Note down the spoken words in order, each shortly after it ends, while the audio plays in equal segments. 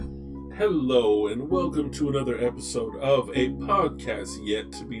Hello, and welcome to another episode of a podcast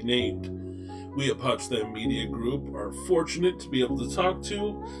yet to be named. We at Potsdam Media Group are fortunate to be able to talk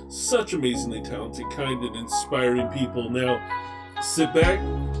to such amazingly talented, kind, and inspiring people. Now, sit back,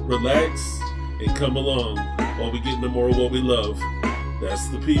 relax, and come along while we get into more of what we love. That's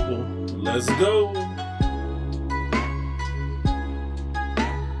the people. Let's go!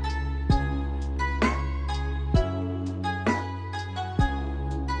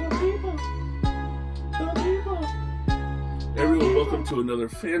 Everyone, welcome to another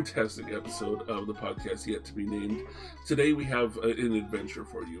fantastic episode of the podcast yet to be named. Today we have an adventure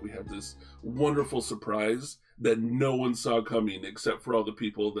for you. We have this wonderful surprise that no one saw coming except for all the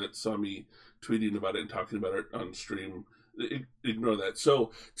people that saw me tweeting about it and talking about it on stream. Ignore that.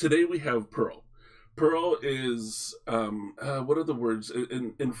 So today we have Pearl. Pearl is, what are the words?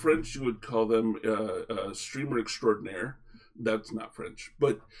 In French you would call them streamer extraordinaire. That's not French,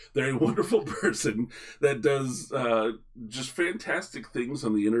 but they're a wonderful person that does just fantastic things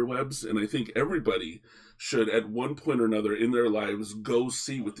on the interwebs, and I think everybody should, at one point or another in their lives, go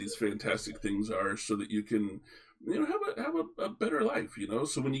see what these fantastic things are, so that you can, have a better life.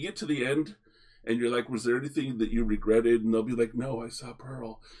 So when you get to the end, and you're like, was there anything that you regretted? And they'll be like, no, I saw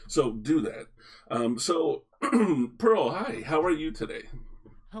Pearl. So do that. Pearl, hi, how are you today?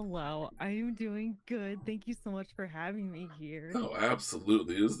 Hello, I am doing good. Thank you so much for having me here. Oh,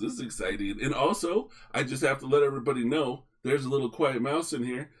 absolutely. This is exciting. And also, I just have to let everybody know there's a little quiet mouse in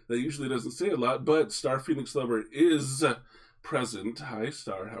here that usually doesn't say a lot, but Star Phoenix Lover is present. Hi,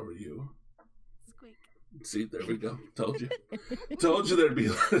 Star. How are you? Squeak. See, there we go. Told you. Told you there'd be.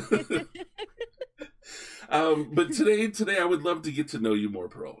 But today I would love to get to know you more,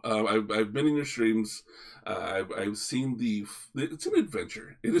 Pearl. I've been in your streams. I've seen it's an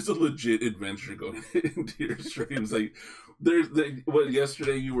adventure. It is a legit adventure going into your streams. Like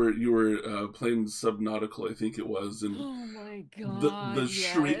yesterday you were playing Subnautical, I think it was, and oh my god, the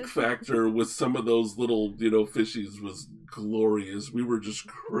shriek factor with some of those little fishies was glorious. We were just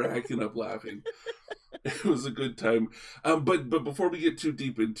cracking up laughing. It was a good time. But before we get too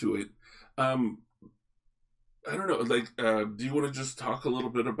deep into it, I don't know, do you want to just talk a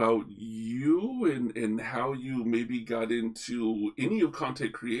little bit about you and how you maybe got into any of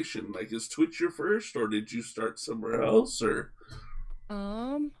content creation? Like, is Twitch your first, or did you start somewhere else, or?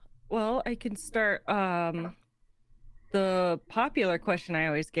 Well, I can start. The popular question I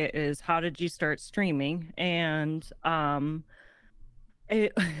always get is, how did you start streaming? And,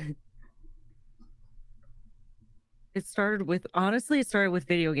 it, it started with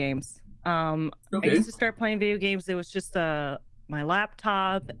video games. I used to start playing video games. It was just my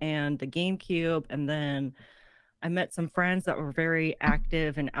laptop and the GameCube, and then I met some friends that were very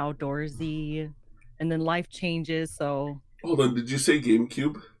active and outdoorsy, and then life changes. So hold on, did you say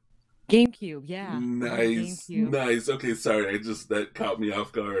GameCube? GameCube, yeah. Nice, nice. Okay, sorry, that caught me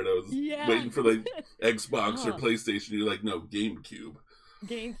off guard. I was waiting for like Xbox or PlayStation. You're like, no, GameCube.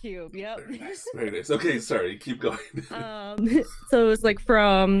 GameCube, yep. Very nice, very nice. Okay, sorry, keep going. So it was like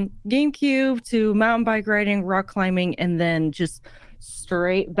from GameCube to mountain bike riding, rock climbing, and then just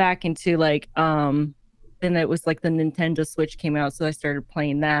straight back into then it was like the Nintendo Switch came out, so I started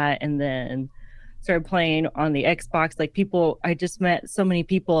playing that, and then started playing on the Xbox. Like, I just met so many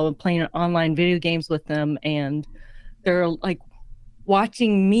people playing online video games with them, and they're like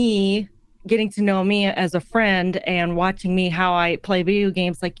watching me, getting to know me as a friend, and watching me how I play video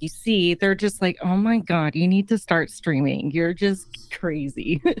games. Like, you see, they're just like, oh my god, you need to start streaming, you're just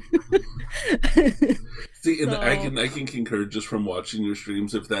crazy. See, and I can concur just from watching your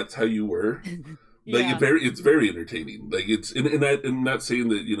streams, if that's how you were. Like, yeah. it's very entertaining. Like, it's and I'm not saying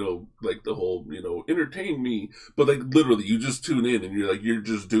that like the whole entertain me, but like literally you just tune in and you're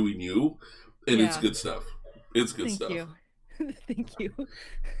just doing you, and it's good stuff. It's good stuff. Thank you. Thank you.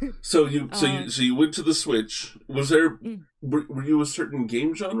 So you went to the Switch. Was there were you a certain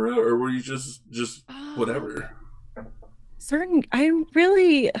game genre, or were you just whatever?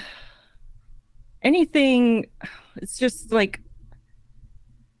 Anything. It's just like,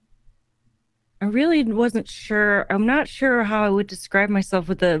 I really wasn't sure. I'm not sure how I would describe myself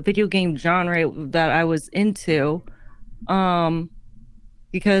with the video game genre that I was into.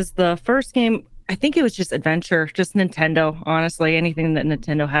 Because the first game, I think it was just adventure, just Nintendo, honestly, anything that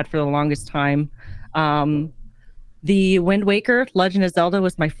Nintendo had for the longest time. The Wind Waker, Legend of Zelda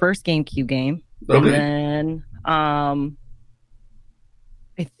was my first GameCube game. Okay. And then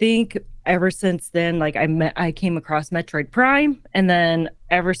I think ever since then, like, I came across Metroid Prime, and then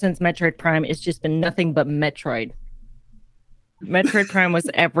ever since Metroid Prime, it's just been nothing but Metroid. Metroid Prime was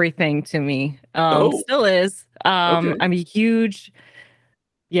everything to me. Still is. Okay. I'm a huge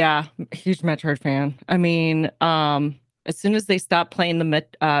Yeah, huge Metroid fan. I mean, as soon as they stopped playing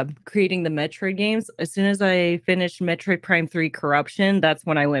creating the Metroid games, as soon as I finished Metroid Prime 3 Corruption, that's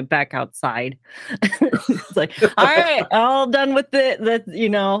when I went back outside. It's like, all right, all done with it.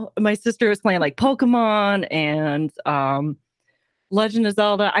 That, my sister was playing like Pokemon and Legend of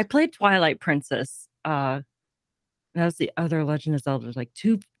Zelda. I played Twilight Princess. That was the other Legend of Zelda. There's like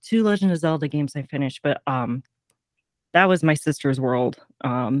two Legend of Zelda games I finished, but that was my sister's world.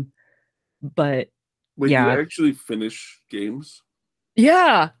 But Wait, you yeah, actually finish games?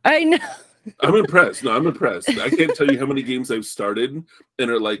 yeah, I know. I'm impressed. No, I'm impressed. I can't tell you how many games I've started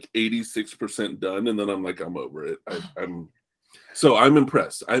and are like 86% done, and then I'm like, I'm over it. I'm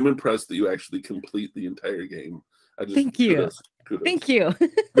impressed. I'm impressed that you actually complete the entire game. Thank you. Kudos. Thank you.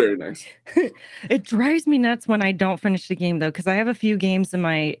 Very nice. It drives me nuts when I don't finish the game though, because I have a few games in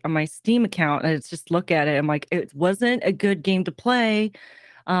on my Steam account, and it's just look at it. I'm like, it wasn't a good game to play,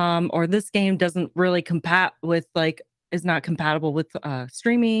 or this game doesn't really is not compatible with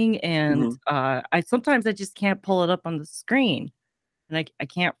streaming, and I sometimes I just can't pull it up on the screen, and I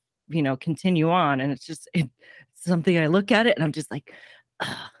can't continue on, and it's something I look at it and I'm just like.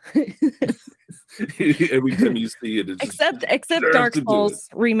 Every time you see it, it's except Dark Souls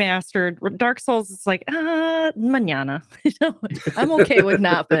remastered. Dark Souls is like mañana. I'm okay with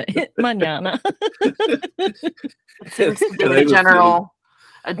not, but mañana. It seems to be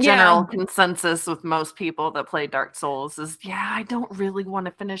a general consensus with most people that play Dark Souls is, I don't really want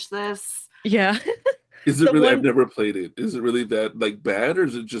to finish this. Yeah. Is it really? I've never played it. Is it really that like bad, or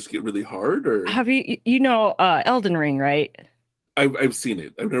does it just get really hard? Or have you Elden Ring, right? I've seen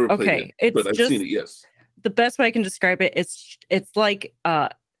it. I've never played it, but I've seen it. Yes. The best way I can describe it, it's like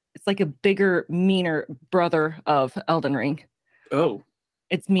a bigger, meaner brother of Elden Ring. Oh.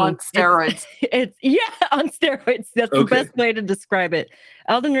 It's mean. On steroids. It's on steroids. That's the best way to describe it.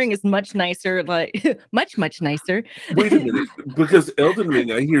 Elden Ring is much nicer, like much nicer. Wait a minute, because Elden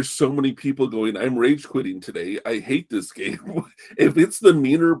Ring, I hear so many people going, "I'm rage quitting today. I hate this game." If it's the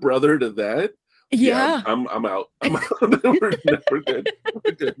meaner brother to that, I'm out. I'm out. We're good. We're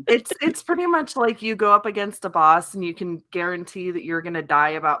good. It's pretty much like you go up against a boss and you can guarantee that you're gonna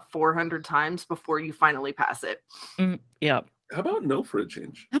die about 400 times before you finally pass it. Yeah. How about no for a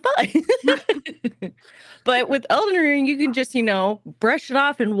change? How about? But with Elden Ring, you can just brush it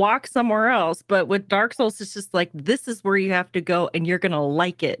off and walk somewhere else. But with Dark Souls, it's just like this is where you have to go, and you're gonna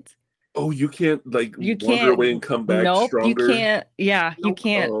like it. Oh, you can't wander away and come back stronger? You can't. Yeah, you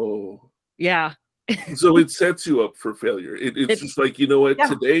can't. Oh. Yeah. So it sets you up for failure. It's just like, you know what? Yeah.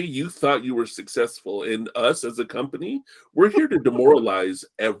 Today you thought you were successful, and us as a company, we're here to demoralize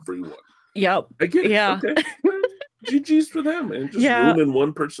everyone. Yep. I get it. Yeah. Okay. GG's for them, man. Just ruining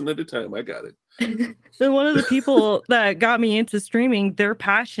one person at a time. I got it. So one of the people that got me into streaming, their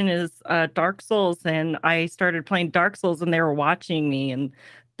passion is Dark Souls, and I started playing Dark Souls, and they were watching me, and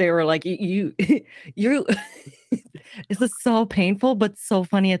they were like, "You." This is so painful, but so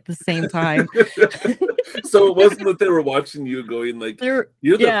funny at the same time. So it wasn't that they were watching you going like, "You're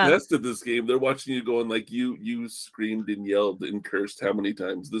the best at this game." They're watching you going like, "You screamed and yelled and cursed how many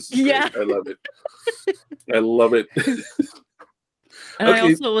times? This is great. I love it. I love it." And I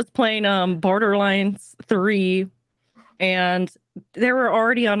also was playing Borderlands 3, and they were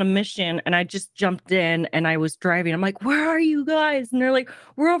already on a mission, and I just jumped in and I was driving. I'm like, "Where are you guys?" And they're like,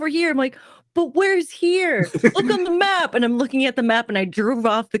 "We're over here." I'm like, "But where's here? Look on the map." And I'm looking at the map, and I drove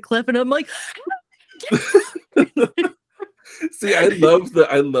off the cliff, and I'm like, see, I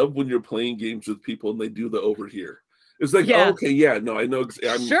love when you're playing games with people and they do the over here. It's like, I know.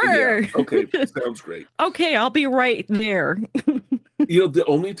 Sure. Okay, sounds great. Okay, I'll be right there. The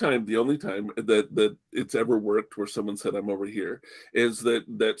only time that it's ever worked where someone said I'm over here is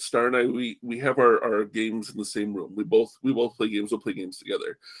that Star and I we have our games in the same room. We both play games. We'll play games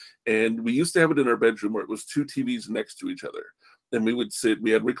together, and we used to have it in our bedroom where it was two TVs next to each other. And we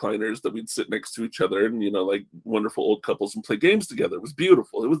had recliners that we'd sit next to each other, and like wonderful old couples, and play games together. It was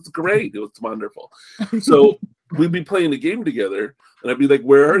beautiful. It was great. It was wonderful. So we'd be playing a game together, and I'd be like,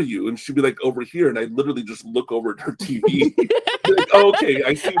 "Where are you?" And she'd be like, "Over here." And I'd literally just look over at her TV. Like, "Oh, okay,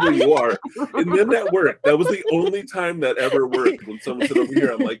 I see where you are." And then that worked. That was the only time that ever worked. When someone said over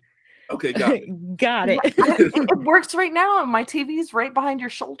here, I'm like, "Okay, got it." Got it. It works right now. My TV's right behind your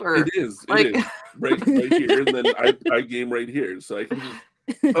shoulder. It is. It is. Right here. And then I game right here. So I can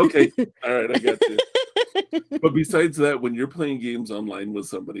just, okay. All right, I got you. But besides that, when you're playing games online with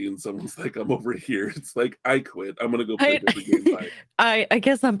somebody and someone's like, "I'm over here," it's like, I quit. I'm going to go play different games. I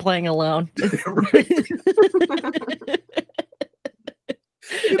guess I'm playing alone.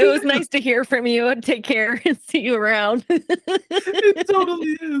 It was nice to hear from you. Take care and see you around. It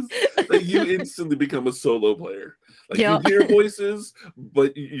totally is. Like you instantly become a solo player. Like you hear voices,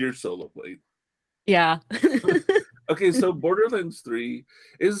 but you're solo playing. Yeah. Okay, so Borderlands 3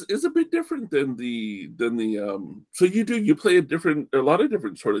 is a bit different than the so you play a lot of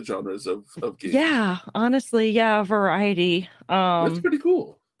different sort of genres of games. Yeah, honestly, yeah, variety. That's pretty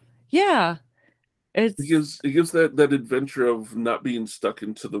cool. Yeah. It gives that adventure of not being stuck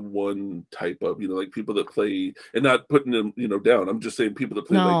into the one type of, like people that play, and not putting them, down. I'm just saying people that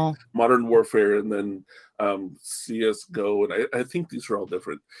play like Modern Warfare and then CS:GO, and I think these are all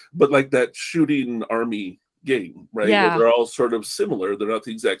different. But like that shooting army game, right? Yeah. Where they're all sort of similar. They're not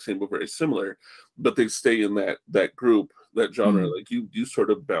the exact same, but very similar. But they stay in that group, that genre. Like you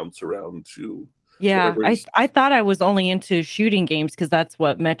sort of bounce around to. Yeah, I thought I was only into shooting games because that's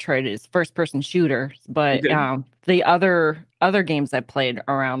what Metroid is, first person shooter. But the other games I played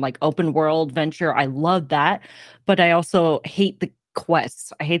around, like open world venture, I love that. But I also hate the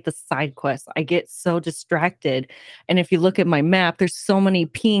quests. I hate the side quests. I get so distracted. And if you look at my map, there's so many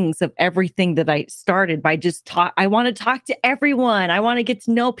pings of everything that I started by just I want to talk to everyone. I want to get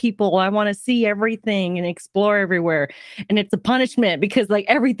to know people. I want to see everything and explore everywhere. And it's a punishment because like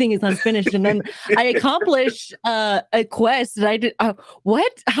everything is unfinished. And then I accomplish a quest and I did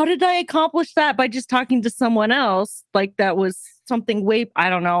what? How did I accomplish that? By just talking to someone else? Like that was something I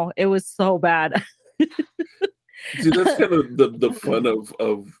don't know. It was so bad. See, that's kind of the fun of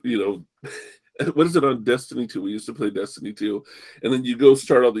what is it on Destiny 2? We used to play Destiny 2, and then you go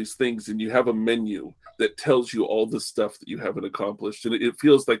start all these things, and you have a menu that tells you all the stuff that you haven't accomplished, and it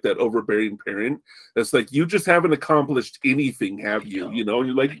feels like that overbearing parent that's like, you just haven't accomplished anything, have you? And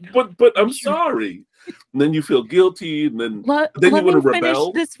you're like, but I'm sorry. And then you feel guilty, and then you want to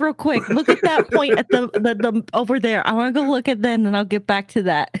rebel. Finish this real quick. Look at that point at the over there. I want to go look at that, and I'll get back to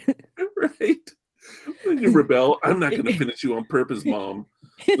that. Right. When you rebel, I'm not going to finish you on purpose, Mom.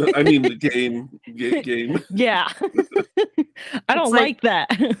 I mean, the game. Yeah. I don't like that.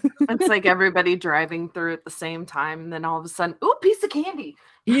 It's like everybody driving through at the same time, and then all of a sudden, ooh, piece of candy.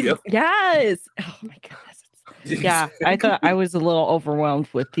 Yep. Yes. Oh my goodness. Yeah, I thought I was a little overwhelmed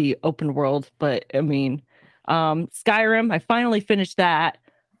with the open world, but I mean, Skyrim, I finally finished that.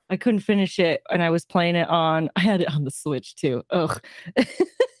 I couldn't finish it, and I was playing it I had it on the Switch too. Ugh.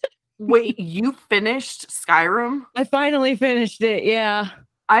 Wait, you finished Skyrim? I finally finished it, yeah.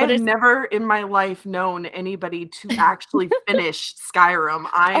 I've never in my life known anybody to actually finish Skyrim.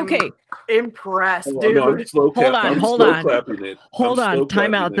 I'm impressed, dude. No, hold on.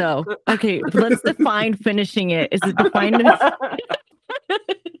 Time out, though. Okay, let's define finishing it. Is it defined?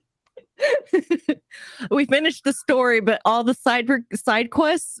 We finished the story, but all the side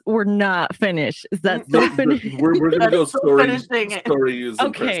quests were not finished. Is that still finished? We're gonna go story. Story is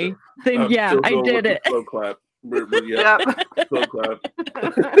okay. Then yeah, I did it. Slow clap.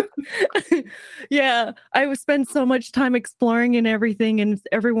 Yeah, I would spend so much time exploring and everything, and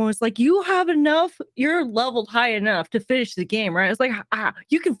everyone was like, "You have enough. You're leveled high enough to finish the game, right?" I was like,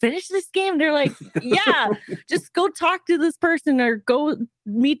 "You can finish this game?" They're like, "Yeah, just go talk to this person or go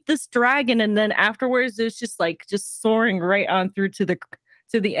meet this dragon," and then afterwards, it's just soaring right on through to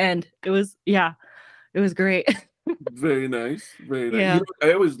the end. It was great. Very nice. Very nice. Yeah.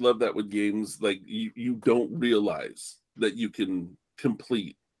 I always love that with games, like you don't realize that you can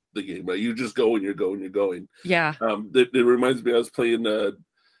complete the game, right? You just go and you're going. Yeah. It reminds me, I was playing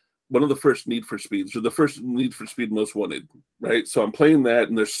one of the first Need for Speeds, or the first Need for Speed Most Wanted, right? So I'm playing that,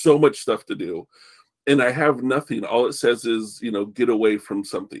 and there's so much stuff to do, and I have nothing. All it says is, get away from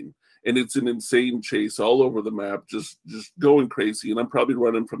something. And it's an insane chase all over the map, just going crazy. And I'm probably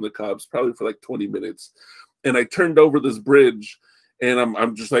running from the cops, probably for like 20 minutes. And I turned over this bridge, and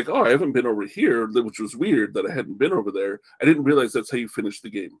I'm just like, oh, I haven't been over here, which was weird that I hadn't been over there. I didn't realize that's how you finish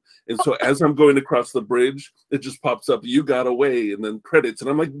the game. And so as I'm going across the bridge, it just pops up, "You got away," and then credits. And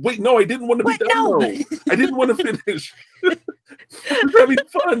I'm like, wait, no, I didn't want to be done. No. I didn't want to finish. I was having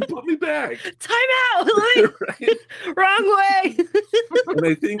fun. Put me back. Time out. Right? Wrong way. And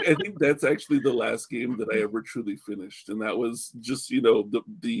I think that's actually the last game that I ever truly finished. And that was just,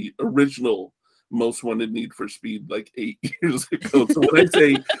 the original Most Wanted Need for Speed, like 8 years ago. So when I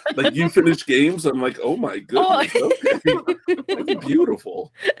say like you finish games, I'm like, oh my goodness, okay. That's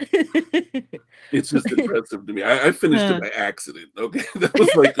beautiful. It's just impressive to me. I finished it by accident. Okay, that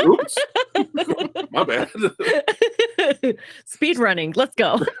was like, oops, my bad. Speed running, let's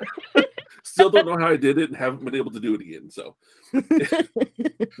go. Still don't know how I did it, and haven't been able to do it again. So,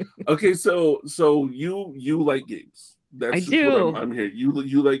 okay, so you like games. That's I just what do. I'm here.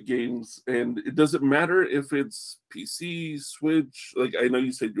 You like games, and it doesn't matter if it's PC, Switch. Like I know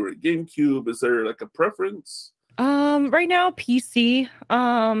you said you're a GameCube. Is there like a preference? Right now PC.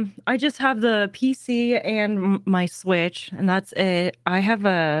 I just have the PC and my Switch, and that's it. I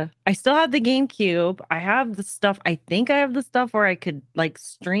still have the GameCube. I have the stuff. I think I have the stuff where I could like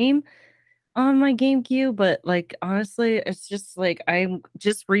stream on my GameCube, but like honestly, it's just like I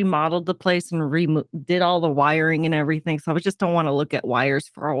just remodeled the place and did all the wiring and everything. So I just don't want to look at wires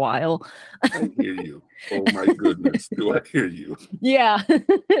for a while. I hear you. Oh my goodness, do I hear you? Yeah.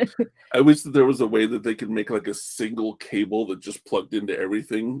 I wish that there was a way that they could make like a single cable that just plugged into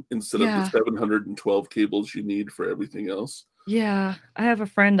everything instead of the 712 cables you need for everything else. Yeah. I have a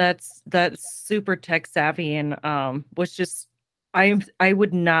friend that's super tech savvy and was just I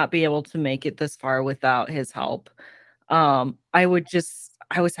would not be able to make it this far without his help. I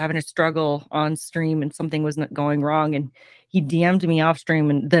was having a struggle on stream and something was not going wrong and he DM'd me off stream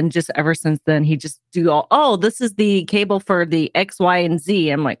and then just ever since then he just this is the cable for the X, Y, and Z.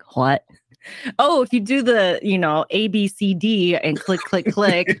 I'm like, what? Oh, if you do the, A, B, C, D and click,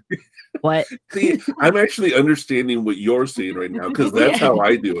 what? See, I'm actually understanding what you're saying right now because that's how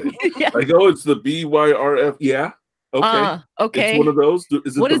I do it. Yeah. Like, oh, it's the BYRF. Yeah. Okay. Okay. It's one of those.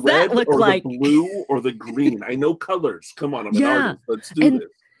 Is it what the does red that look or like? the blue or the green? I know colors. Come on, I'm an artist. Let's do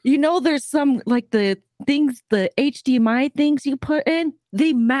this. There's some like the things, the HDMI things you put in,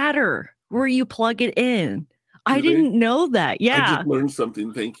 they matter where you plug it in. I didn't know that. Yeah. I just learned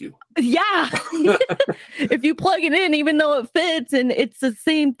something. Thank you. Yeah. If you plug it in, even though it fits and it's the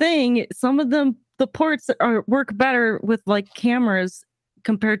same thing, some of them, the ports work better with like cameras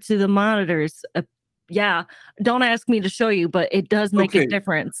compared to the monitors. Yeah, don't ask me to show you, but it does make a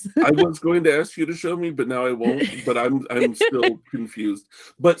difference. I was going to ask you to show me, but now I won't. But I'm still confused.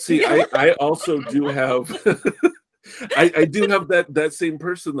 But see, I also do have I do have that same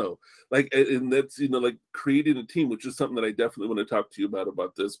person though. Like, and that's like creating a team, which is something that I definitely want to talk to you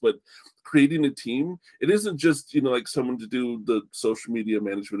about this. But creating a team, it isn't just like someone to do the social media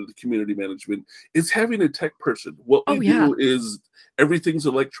management or the community management. It's having a tech person. What we do is everything's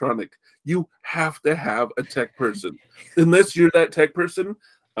electronic. You have to have a tech person. Unless you're that tech person,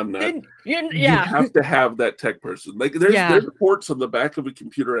 I'm not. You have to have that tech person. Like there's ports on the back of a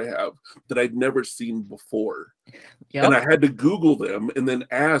computer I have that I'd never seen before. Yep. And I had to Google them and then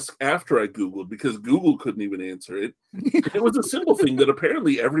ask after I Googled because Google couldn't even answer it. It was a simple thing that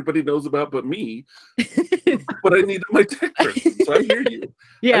apparently everybody knows about but me. But I needed my tech person. So I hear you.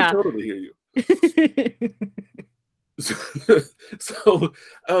 Yeah. I totally hear you. So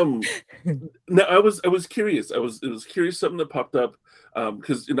now I was curious. It was curious something that popped up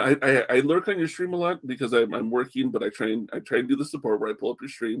because I lurk on your stream a lot because I'm working, but I try and do the support where I pull up your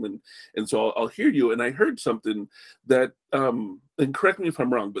stream and so I'll hear you. And I heard something that and correct me if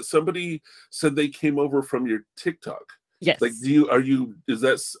I'm wrong, but somebody said they came over from your TikTok. Yes. Like, is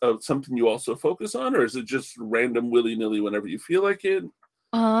that something you also focus on, or is it just random willy nilly whenever you feel like it?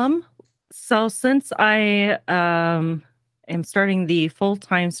 So since I am starting the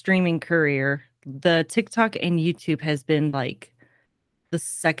full-time streaming career, the TikTok and YouTube has been like the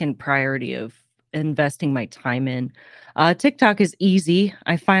second priority of investing my time in. TikTok is easy.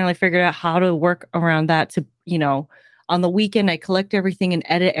 I finally figured out how to work around that to, on the weekend, I collect everything and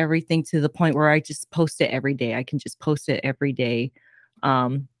edit everything to the point where I just post it every day. I can just post it every day.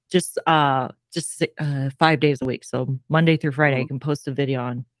 Just 5 days a week. So Monday through Friday, I can post a video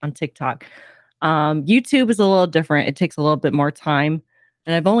on TikTok. YouTube is a little different. It takes a little bit more time.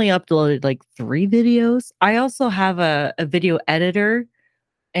 And I've only uploaded like 3 videos. I also have a video editor.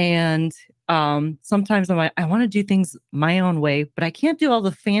 And sometimes I'm like, I want to do things my own way, but I can't do all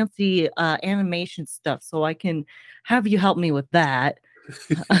the fancy animation stuff. So I can have you help me with that.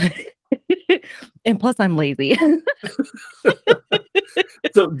 And plus I'm lazy.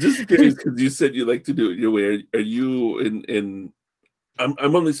 So just curious, because you said you like to do it your way. Are you in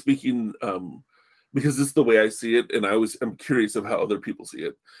I'm only speaking because this is the way I see it, and I'm curious of how other people see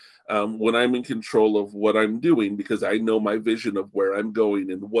it. When I'm in control of what I'm doing, because I know my vision of where I'm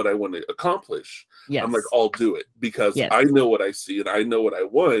going and what I want to accomplish. Yes. I'm like, I'll do it because I know what I see and I know what I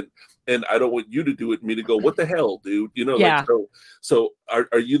want. And I don't want you to do it, me to go, what the hell, dude? Like, so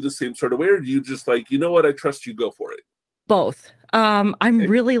are you the same sort of way, or do you just like, you know what, I trust you, go for it? Both. I'm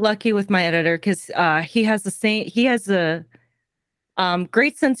really lucky with my editor because he has a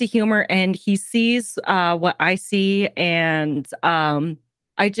great sense of humor, and he sees what I see, and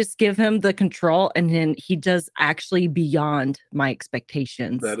I just give him the control, and then he does actually beyond my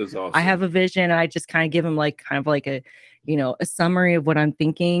expectations. That is awesome. I have a vision. I just kind of give him like a a summary of what I'm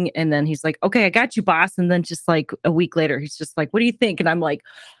thinking. And then he's like, okay, I got you, boss. And then just like a week later, he's just like, what do you think? And I'm like,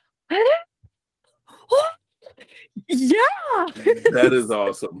 yeah. That is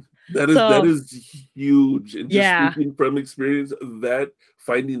awesome. That is huge. And just speaking from experience, that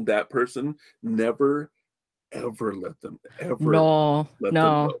finding that person, never ever let them go.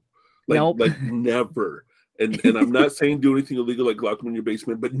 Like never. And I'm not saying do anything illegal like lock them in your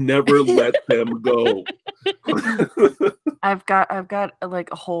basement, but never let them go. I've got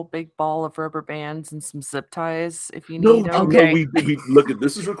like a whole big ball of rubber bands and some zip ties if you need them. Okay. No, we look at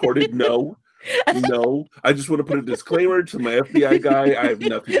this is recorded. No, I just want to put a disclaimer to my FBI guy. I have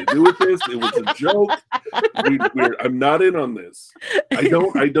nothing to do with this. It was a joke. I'm not in on this. I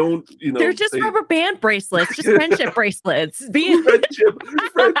don't. They're just rubber band bracelets, just friendship bracelets. Friendship,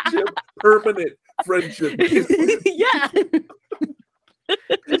 permanent friendship. Yeah.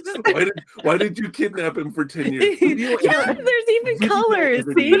 Why did you kidnap him for 10 years? Yeah, there's even colors.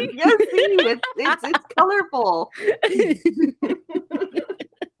 See? Yeah, it's colorful.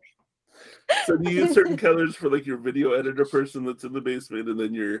 So do you use certain colors for like your video editor person that's in the basement, and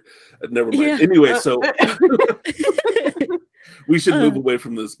then you're never mind. Yeah. Anyway, so we should move away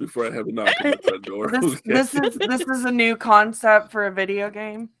from this before I have a knock on the front door. This is a new concept for a video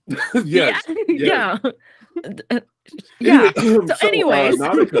game. Yes. Yeah. Yeah. Anyways,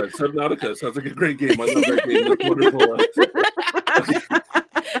 Subnautica sounds like a great game. I love that game. It's wonderful.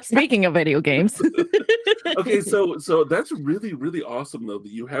 Speaking of video games. Okay, so that's really, really awesome though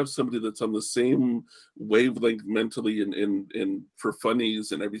that you have somebody that's on the same wavelength mentally and for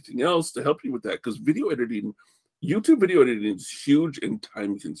funnies and everything else to help you with that, because YouTube video editing is huge and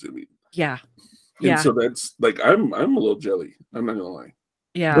time consuming. Yeah. And so that's like I'm a little jelly. I'm not gonna lie.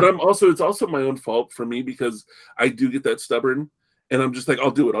 Yeah. But it's also my own fault for me, because I do get that stubborn. And I'm just like,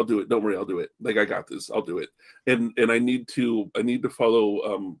 I'll do it. Don't worry, I'll do it. Like, I got this. I'll do it. And I need to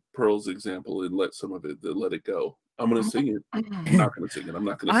follow Pearl's example and let it go. I'm gonna sing it. I'm not gonna sing it. I'm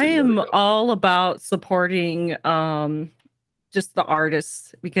not gonna sing it. I am all about supporting just the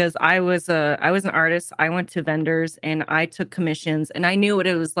artists, because I was an artist. I went to vendors and I took commissions, and I knew what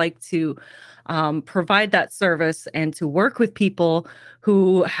it was like to provide that service and to work with people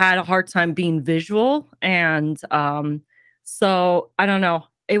who had a hard time being visual. And so I don't know.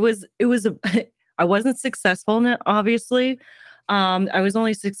 It was I wasn't successful in it, obviously. I was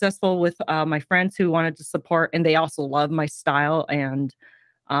only successful with my friends who wanted to support, and they also loved my style, and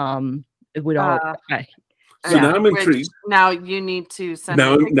it would all. So now I'm intrigued. Now you need to send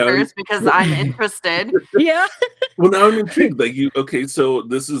me pictures because I'm interested. Yeah. Well, now I'm intrigued. Like okay, so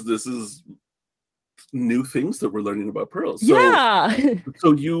this is new things that we're learning about Pearl. So, yeah.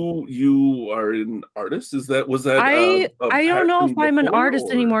 So you are an artist? Was that? I don't know if I'm an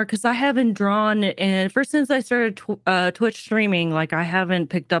artist anymore, because I haven't drawn, and since I started Twitch streaming, like I haven't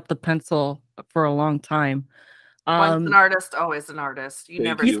picked up the pencil for a long time. Once an artist, always an artist. You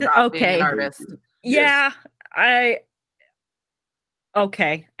never stop being an artist. Yeah,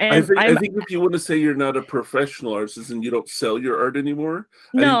 okay. And I think if you want to say you're not a professional artist and you don't sell your art anymore,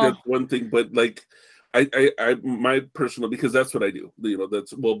 I think that's one thing. But like, I my personal, because that's what I do.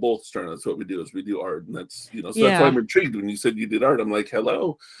 That's both start. That's what we do, is we do art, and that's so that's why I'm intrigued when you said you did art. I'm like,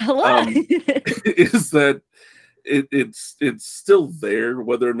 hello. Is that it's still there,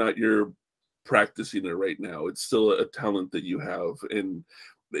 whether or not you're practicing it right now. It's still a talent that you have, and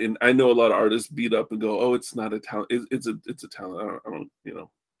I know a lot of artists beat up and go, "Oh, it's not a talent. It's a talent." I don't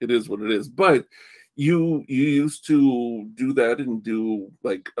it is what it is. But you used to do that and do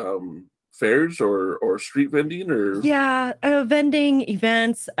like fairs or street vending, or vending,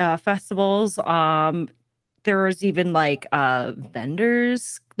 events, festivals. There was even like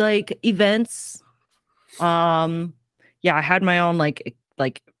vendors like events. I had my own like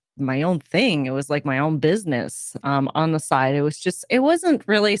my own thing. It was like my own business on the side. It wasn't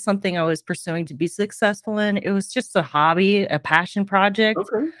really something I was pursuing to be successful in. It was just a hobby, a passion project.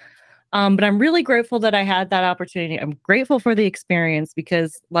 Okay. But I'm really grateful that I had that opportunity. I'm grateful for the experience,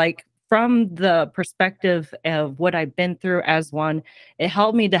 because like from the perspective of what I've been through as one, it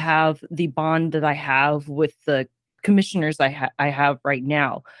helped me to have the bond that I have with the commissioners I have right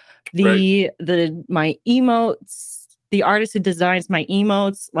now. My emotes, the artist who designs my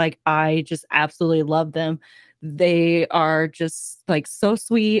emotes, like I just absolutely love them. They are just like so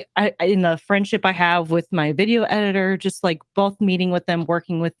sweet. In the friendship I have with my video editor, just like both meeting with them,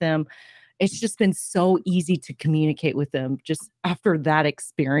 working with them, it's just been so easy to communicate with them just after that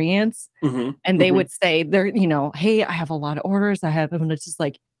experience. Mm-hmm. And they would say, hey, I have a lot of orders. And it's just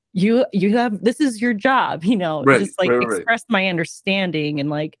like, you have, this is your job, just like express my understanding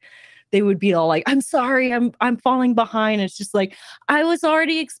and like they would be all like, I'm sorry, I'm falling behind. It's just like, I was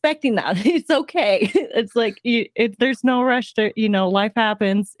already expecting that. It's okay. It's like, there's no rush to, life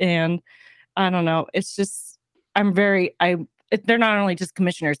happens. And I don't know. It's just, they're not only just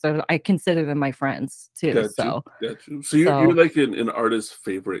commissioners, so I consider them my friends too. Got So, you. Got you. So you're like an artist's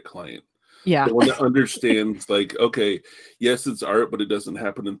favorite client. yeah. The one that understands, like, okay, yes, it's art, but it doesn't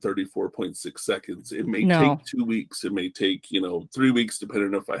happen in 34.6 seconds. It may take 2 weeks. It may take, 3 weeks,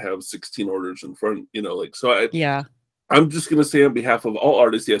 depending if I have 16 orders in front, like, so I'm just going to say on behalf of all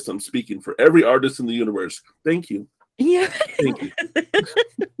artists, yes, I'm speaking for every artist in the universe. Thank you. Yeah. Thank you.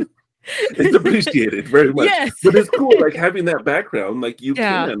 It's appreciated very much. Yes. But it's cool, like, having that background, like, you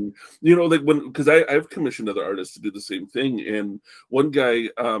can, like, because I've commissioned other artists to do the same thing, and one guy,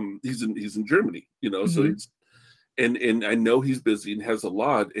 he's in Germany, so he's and I know he's busy and has a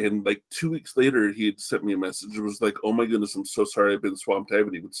lot, and like 2 weeks later he had sent me a message. It was like, oh my goodness, I'm so sorry, I've been swamped, I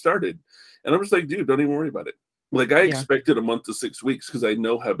haven't even started. And I was like, dude, don't even worry about it. Like, I expected a month to 6 weeks because I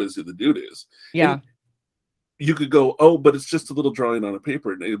know how busy the dude is. Yeah. And you could go, oh, but it's just a little drawing on a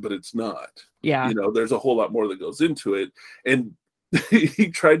paper, but it's not. Yeah. There's a whole lot more that goes into it. And he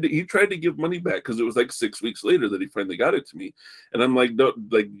tried to give money back because it was like 6 weeks later that he finally got it to me. And I'm like, no,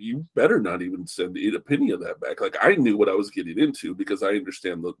 like, you better not even send a penny of that back. Like, I knew what I was getting into because I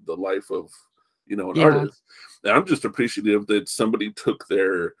understand the life of, an artist. And I'm just appreciative that somebody took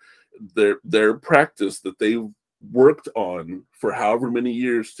their practice that they've worked on for however many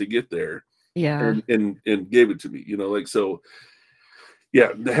years to get there. Yeah. And gave it to me, like, so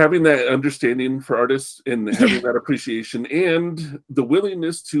having that understanding for artists and having that appreciation and the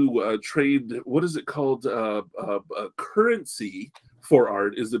willingness to trade, what is it called, currency for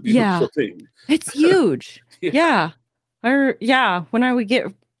art is a beautiful thing. It's huge. When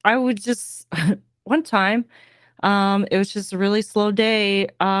I would just one time, it was just a really slow day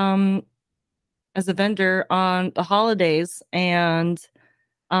as a vendor on the holidays, and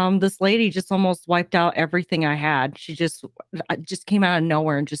this lady just almost wiped out everything I had. She just came out of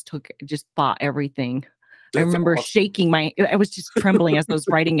nowhere and just bought everything. I remember shaking I was just trembling as I was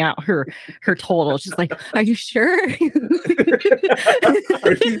writing out her total. She's like, are you sure?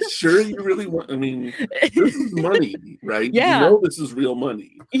 Are you sure you really want, I mean, this is money, right? Yeah. This is real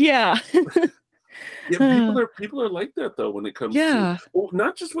money. Yeah. Yeah, people are like that though when it comes to, well,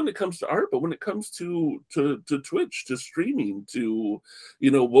 not just when it comes to art, but when it comes to Twitch, to streaming, to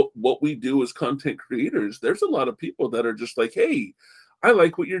what we do as content creators. There's a lot of people that are just like, hey, I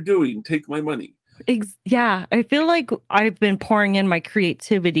like what you're doing, take my money. Yeah, I feel like I've been pouring in my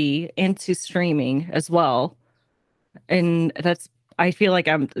creativity into streaming as well, and I feel like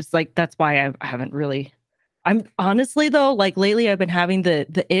that's why I haven't really. I'm honestly though, like lately I've been having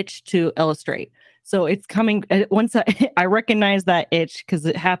the itch to illustrate. So it's coming once I recognize that itch, because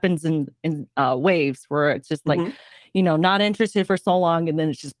it happens in waves where it's just like, not interested for so long, and then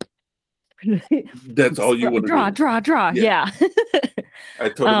it's just that's all you want to draw. Yeah. I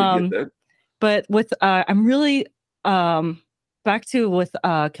totally get that. But with I'm really back to with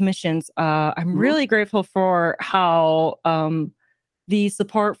commissions. I'm really grateful for how the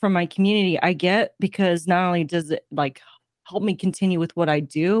support from my community I get, because not only does it like help me continue with what I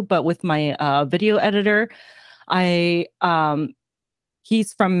do, but with my video editor,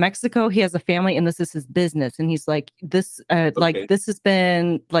 he's from Mexico. He has a family, and this is his business. And he's like, this has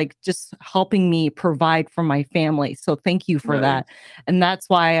been like just helping me provide for my family. So thank you for that. And that's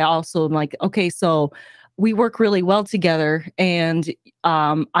why I also am like, okay, so we work really well together, and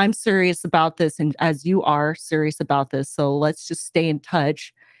I'm serious about this, and as you are serious about this. So let's just stay in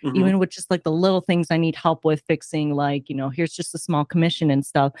touch. Even with just like the little things I need help with fixing, like, here's just a small commission and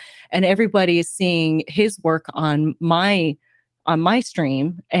stuff. And everybody is seeing his work on my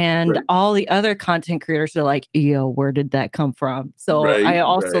stream, and all the other content creators are like, yo, where did that come from? So I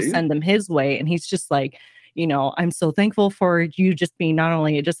also send them his way, and he's just like, I'm so thankful for you just being not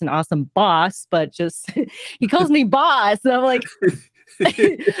only just an awesome boss, but just he calls me boss. And I'm like,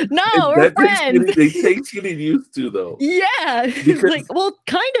 no, we're friends. They take getting used to though. Yeah. Because, like, well,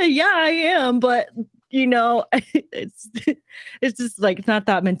 kind of, yeah, I am, but it's just like, it's not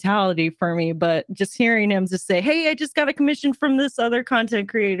that mentality for me. But just hearing him just say, hey, I just got a commission from this other content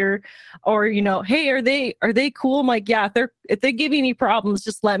creator, or hey, are they cool? I'm like, yeah, if they're giving me problems,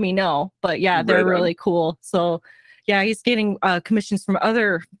 just let me know. But yeah, they're really cool. So yeah, he's getting commissions from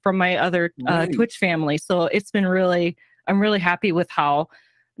my other Twitch family. So it's been I'm really happy with how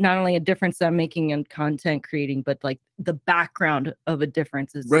not only a difference I'm making in content creating, but like the background of a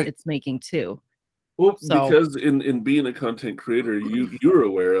difference it's making too. Well, So because in being a content creator, you're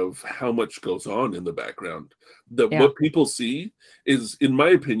aware of how much goes on in the background. That yeah, what people see is, in my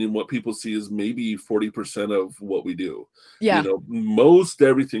opinion, what people see is maybe 40% of what we do. yeah, Most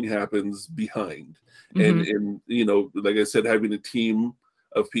everything happens behind. hmm And like I said, having a team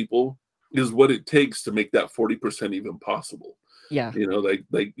of people is what it takes to make that 40% even possible. yeah,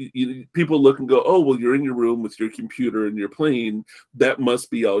 People look and go, oh, well, you're in your room with your computer and you're playing. That must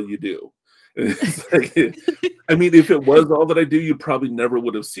be all you do. It's like, I mean, if it was all that I do, you probably never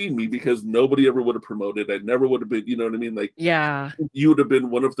would have seen me because nobody ever would have promoted. I never would have been, you know what I mean? Like, yeah, you would have been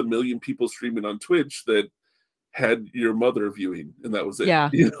one of the million people streaming on Twitch that had your mother viewing, and that was it. yeah.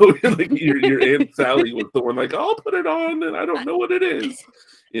 Like your Aunt Sally was the one, like, I'll put it on, and I don't know what it is,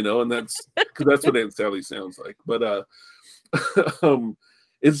 and that's because that's what Aunt Sally sounds like. But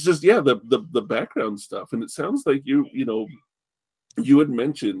it's just the background stuff, and it sounds like you had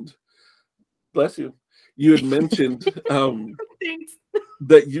mentioned, bless you, you had mentioned Thanks.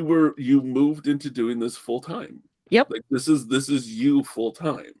 that you moved into doing this full time. Yep. Like this is you full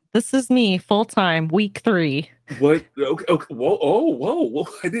time. This is me full time, week 3. What? Okay. Whoa!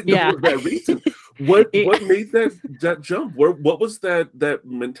 I didn't know Yeah. that reason. What Yeah. made that jump? What was that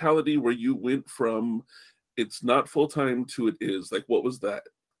mentality where you went from it's not full time to it is? Like, what was that?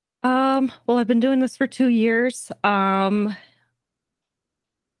 Well, I've been doing this for 2 years.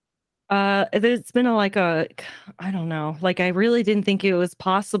 It's been I don't know, like I really didn't think it was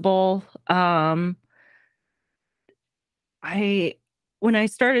possible. I When I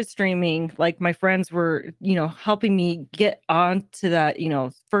started streaming, like my friends were, helping me get on to that,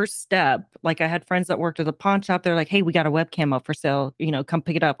 first step. Like I had friends that worked at a pawn shop. They're like, "Hey, we got a webcam up for sale, come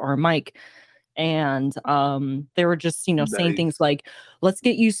pick it up," or a mic. And they were just, saying things Nice. like, "Let's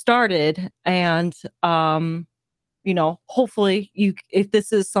get you started." And hopefully if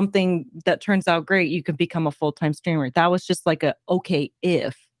this is something that turns out great, you can become a full-time streamer. That was just like a okay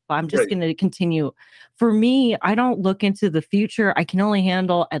if. I'm just Right. going to continue. For me, I don't look into the future. I can only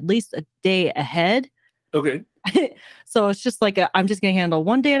handle at least a day ahead. Okay. So it's just like I'm just going to handle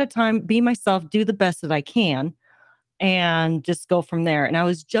one day at a time, be myself, do the best that I can, and just go from there. And I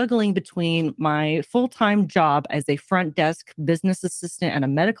was juggling between my full-time job as a front desk business assistant at a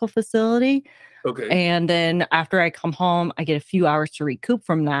medical facility. Okay. And then after I come home, I get a few hours to recoup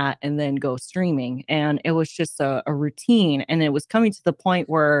from that and then go streaming. And it was just a routine. And it was coming to the point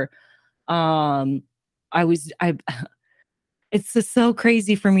where um I it's just so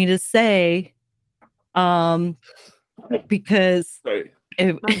crazy for me to say, um because Right.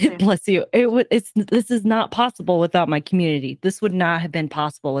 Okay. bless you, this is not possible without my community. This would not have been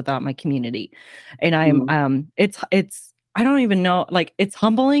possible without my community. And I'm Mhm. it's I don't even know, like it's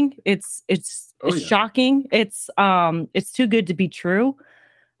humbling, Oh it's yeah. shocking, it's too good to be true.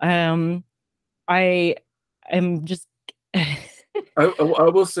 I am just I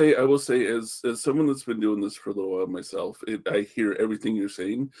will say as someone that's been doing this for a little while myself, I hear everything you're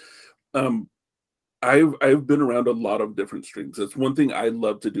saying. Um, I've been around a lot of different streams. That's one thing I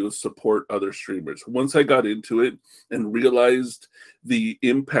love to do is support other streamers. Once I got into it and realized the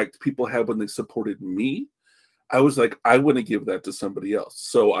impact people have when they supported me, I was like, I want to give that to somebody else.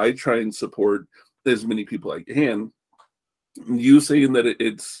 So I try and support as many people I can. You saying that it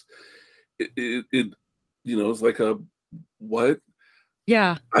it's like a what?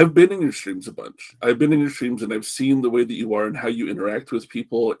 yeah, I've been in your streams a bunch. I've been in your streams and I've seen the way that you are and how you interact with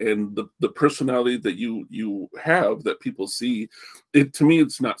people and the personality that you have that people see. It to me,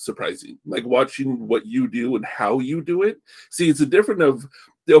 it's not surprising. Like watching what you do and how you do it. See, it's a different of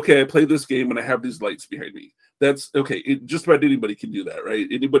okay, I play this game and I have these lights behind me. That's okay. Just about anybody can do that, right?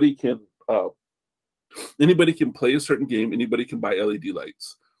 Anybody can play a certain game. Anybody can buy LED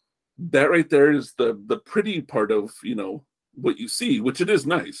lights. That right there is the pretty part of what you see, which it is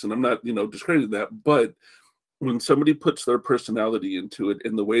nice, and I'm not discrediting that, but when somebody puts their personality into it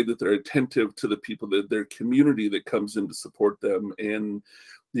and the way that they're attentive to the people, that their community that comes in to support them, and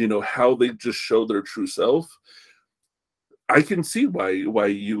how they just show their true self, I can see why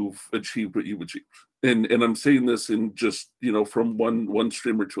you've achieved what you've achieved. And I'm saying this in just from one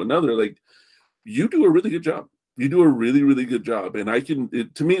streamer to another, like you do a really good job. You do a really, really good job. And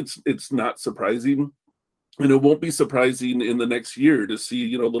to me, it's not surprising. And it won't be surprising in the next year to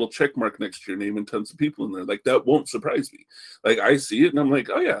see, a little check mark next to your name and tons of people in there. Like that won't surprise me. Like I see it and I'm like,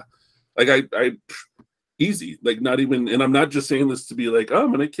 oh yeah. Like I easy. Like not even, and I'm not just saying this to be like, oh,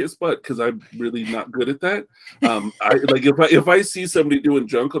 I'm gonna kiss butt, because I'm really not good at that. I like if I see somebody doing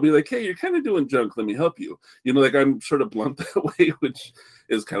junk, I'll be like, hey, you're kind of doing junk. Let me help you. Like I'm sort of blunt that way, which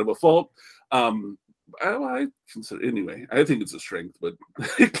is kind of a fault. I consider anyway. I think it's a strength, but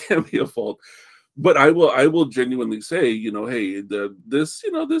it can be a fault. But I will genuinely say, you know, hey, this,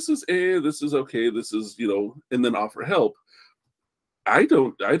 you know, this is this is okay, this is, you know, and then offer help. I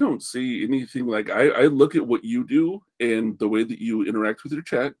don't see anything like I look at what you do and the way that you interact with your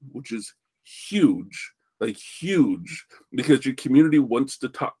chat, which is huge, like huge, because your community wants to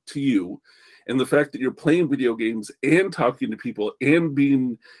talk to you. And the fact that you're playing video games and talking to people and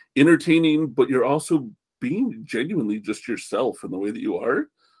being entertaining, but you're also being genuinely just yourself in the way that you are,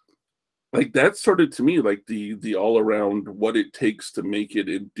 like that's sort of to me like the all around what it takes to make it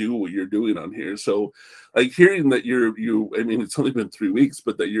and do what you're doing on here. So like hearing that you I mean it's only been 3 weeks,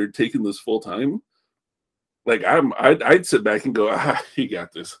 but that you're taking this full time, like I'd sit back and go, you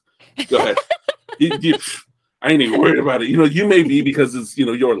got this, go ahead. I ain't even worried about it. You know, you may be because it's, you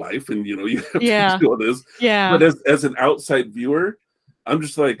know, your life and you know you have to do all this. But as an outside viewer, I'm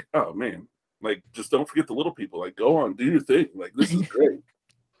just like, oh man, like just don't forget the little people. Like go on, do your thing. Like this is great.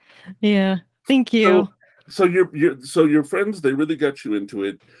 Yeah, thank you. So your friends, they really got you into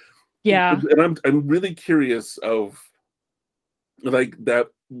it. Yeah. And I'm really curious of like that,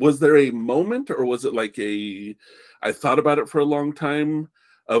 was there a moment or was it like I thought about it for a long time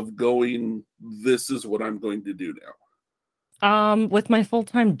of going, this is what I'm going to do now? With my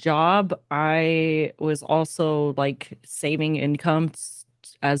full-time job, I was also like saving income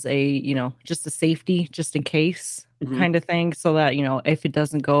as a, you know, just a safety, just in case kind of thing. So that, you know, if it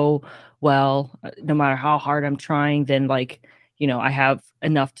doesn't go well, no matter how hard I'm trying, then like, you know, I have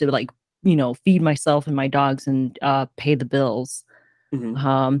enough to like, you know, feed myself and my dogs and pay the bills.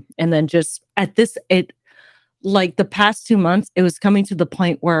 And then just at this, like the past 2 months, it was coming to the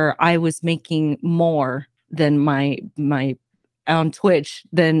point where I was making more than my on Twitch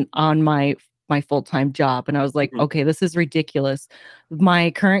than on my full-time job. And I was like, okay, this is ridiculous.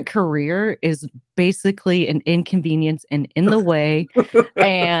 My current career is basically an inconvenience and in the way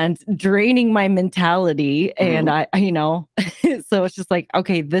and draining my mentality. And I, you know, so it's just like,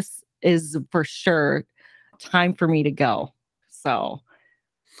 okay, this is for sure time for me to go. So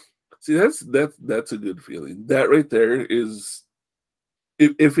see, that's a good feeling. That right there is,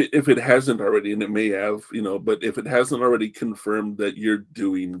 if it hasn't already, and it may have, you know, but if it hasn't already confirmed that you're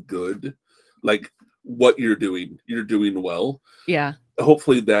doing good, like what you're doing well. Yeah.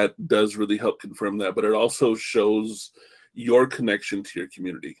 Hopefully that does really help confirm that, but it also shows your connection to your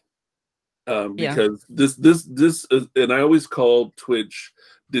community. Because this is, and I always call Twitch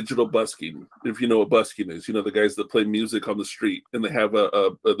digital busking. If you know what busking is, you know, the guys that play music on the street and they have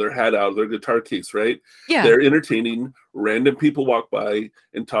their hat out, their guitar case, right? Yeah. They're entertaining. Random people walk by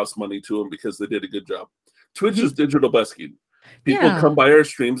and toss money to them because they did a good job. Twitch is digital busking. People come by our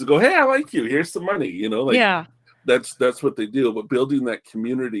streams and go, "Hey, I like you. Here's some money." You know, like that's what they do. But building that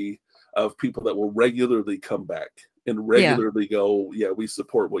community of people that will regularly come back and regularly go, "Yeah, we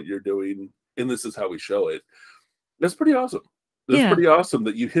support what you're doing, and this is how we show it." That's pretty awesome. That's pretty awesome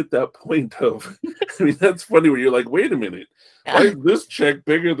that you hit that point of, I mean, that's funny where you're like, wait a minute, why is this check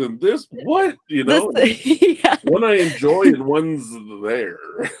bigger than this? What? You know, one I enjoy and one's there.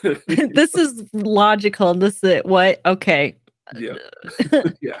 This is logical. This is what? Okay. Yeah.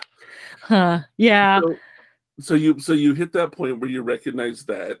 Yeah. Yeah. So you hit that point where you recognize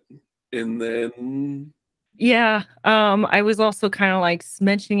that, and then yeah, I was also kind of like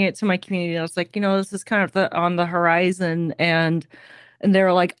mentioning it to my community. I was like, you know, this is kind of on the horizon, and they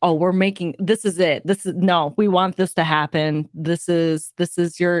were like, oh, we're making, this is it. This is, no, we want this to happen. This is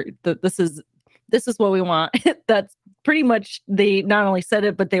what we want. That's pretty much, they not only said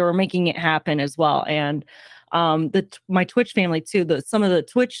it, but they were making it happen as well. And my Twitch family too, some of the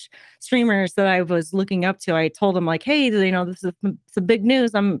Twitch streamers that I was looking up to, I told them like, hey, you know, this is some big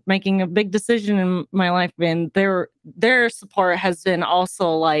news. I'm making a big decision in my life. And their support has been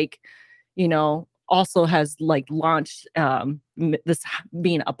also like, you know, also has like launched this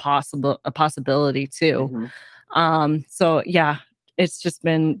being a possibility too. So yeah, it's just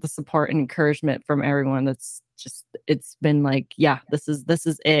been the support and encouragement from everyone. That's just, it's been like, yeah, this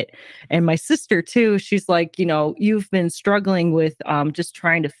is it. And my sister too, she's like, you know, you've been struggling with just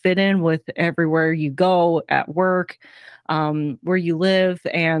trying to fit in with everywhere you go at work, where you live,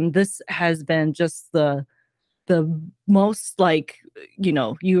 and this has been just the most, like, you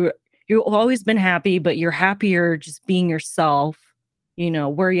know, you've always been happy, but you're happier just being yourself, you know,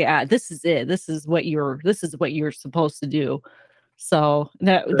 where you at. This is it. This is what you're supposed to do. So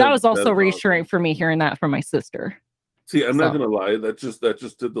that was also reassuring for me, hearing that from my sister. See, I'm not gonna lie, that just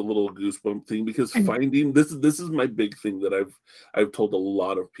did the little goosebump thing, because finding this is my big thing that I've told a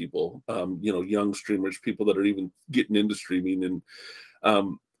lot of people, you know, young streamers, people that are even getting into streaming,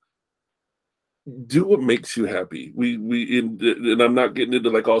 and do what makes you happy. And I'm not getting into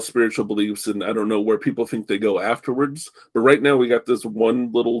like all spiritual beliefs, and I don't know where people think they go afterwards. But right now we got this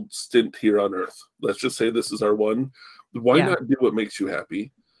one little stint here on Earth. Let's just say this is our one. Why Yeah. not do what makes you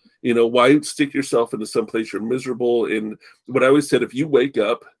happy? You know, why stick yourself into some place you're miserable? And what I always said, if you wake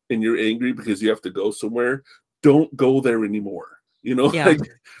up and you're angry because you have to go somewhere, don't go there anymore. You know, Yeah. like,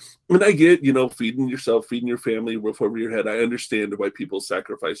 and I get, you know, feeding yourself, feeding your family, roof over your head. I understand why people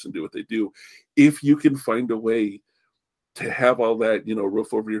sacrifice and do what they do. If you can find a way to have all that, you know,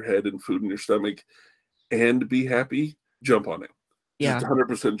 roof over your head and food in your stomach and be happy, jump on it. Yeah. Just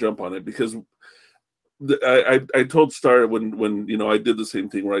 100% jump on it, because I told Star when you know, I did the same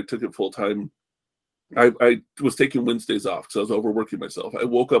thing where I took it full time. I was taking Wednesdays off because I was overworking myself. I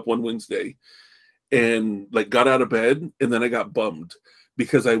woke up one Wednesday and like got out of bed, and then I got bummed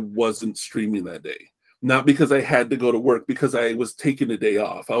because I wasn't streaming that day. Not because I had to go to work, because I was taking a day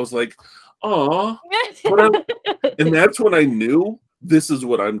off. I was like, "Aw," and that's when I knew this is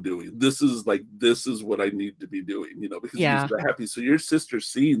what I'm doing. This is what I need to be doing. You know, because Yeah. you're happy. So your sister's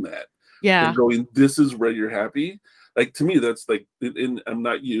seeing that. Yeah. And going, this is where you're happy. Like, to me, that's like, and I'm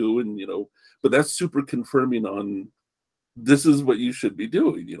not you, and you know, but that's super confirming on this is what you should be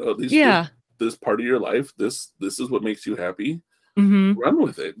doing. You know, this part of your life, this is what makes you happy. Mm-hmm. Run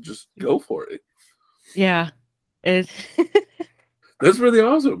with it. Just go for it. Yeah. That's really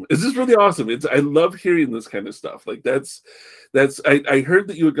awesome. It's just really awesome. I love hearing this kind of stuff. Like I heard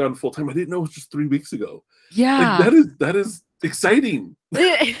that you had gone full time. I didn't know it was just 3 weeks ago. Yeah. Like, that is exciting.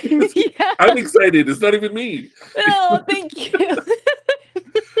 Yeah. I'm excited. It's not even me. Oh, thank you.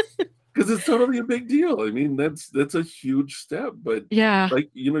 Because it's totally a big deal. I mean, that's a huge step. But Yeah. like,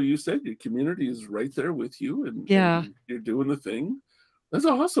 you know, you said your community is right there with you, and you're doing the thing. That's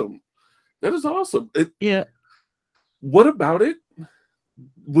awesome. That is awesome. Yeah. What about it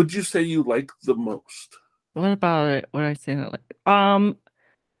would you say you like the most? What about it? What I say that like?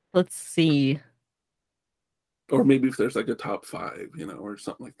 Let's see. Or maybe if there's like a top 5, you know, or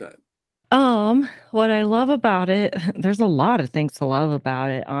something like that. What I love about it, there's a lot of things to love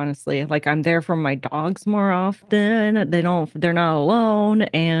about it, honestly. Like, I'm there for my dogs more often. They're not alone.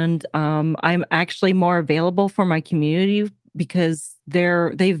 And I'm actually more available for my community because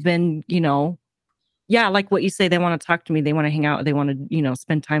they've been, you know, yeah, like what you say, they want to talk to me, they want to hang out, they want to, you know,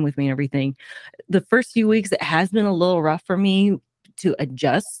 spend time with me and everything. The first few weeks, it has been a little rough for me to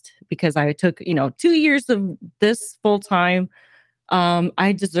adjust because I took, you know, 2 years of this full time.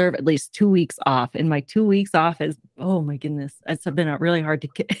 I deserve at least 2 weeks off, and my 2 weeks off is, oh my goodness, it's been really hard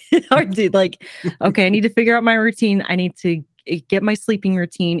to like, okay, I need to figure out my routine. I need to get my sleeping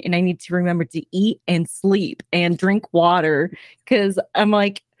routine, and I need to remember to eat and sleep and drink water, because I'm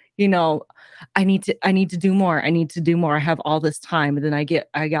like, you know, I need to do more. I need to do more. I have all this time. And then I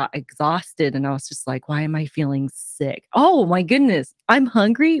got exhausted, and I was just like, why am I feeling sick? Oh my goodness, I'm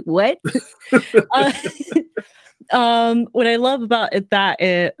hungry. What? What I love about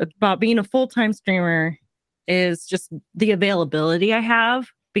about being a full-time streamer is just the availability I have,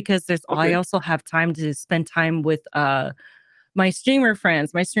 because I also have time to spend time with my streamer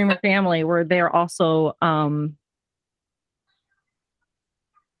friends, my streamer family, where they're also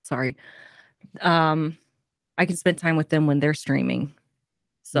sorry. I can spend time with them when they're streaming.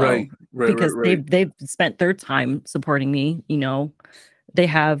 So right. Because they've spent their time supporting me, you know. They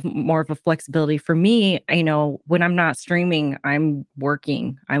have more of a flexibility. For me, you know, when I'm not streaming, I'm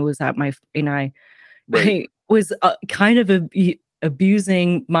working. I was at my, and I was kind of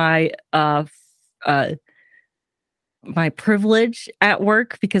abusing my my privilege at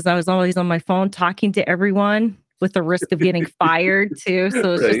work, because I was always on my phone talking to everyone with the risk of getting fired too.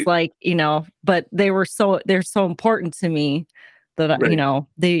 So it's just like, you know, but they're so important to me that, you know,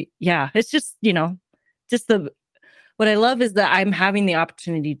 it's just, you know, what I love is that I'm having the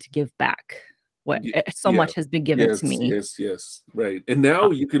opportunity to give back what much has been given to me. Yes. Right. And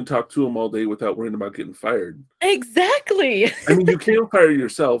now you can talk to them all day without worrying about getting fired. Exactly. I mean, you can't fire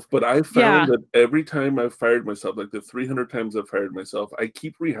yourself, but I found that every time I've fired myself, like the 300 times I've fired myself, I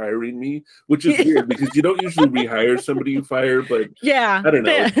keep rehiring me, which is weird because you don't usually rehire somebody you fire, but I don't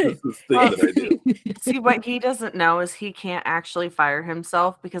know. It's just this thing that I do. See, what he doesn't know is he can't actually fire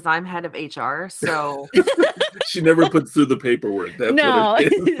himself because I'm head of HR. So she never puts through the paperwork. That's what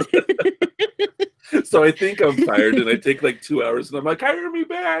it is. So I think I'm fired, and I take like 2 hours, and I'm like, hire me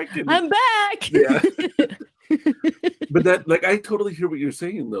back. And, I'm back. Yeah. But that, like, I totally hear what you're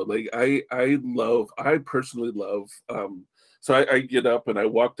saying though. Like, I personally love. So I get up and I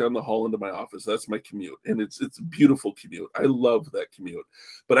walk down the hall into my office. That's my commute, and it's a beautiful commute. I love that commute.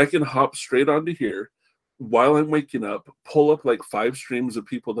 But I can hop straight onto here, while I'm waking up, pull up like 5 streams of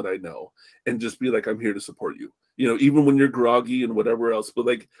people that I know and just be like, I'm here to support you. You know, even when you're groggy and whatever else, but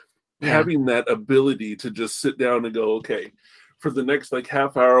like having that ability to just sit down and go, okay, for the next like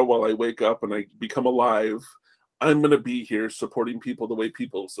half hour while I wake up and I become alive, I'm going to be here supporting people the way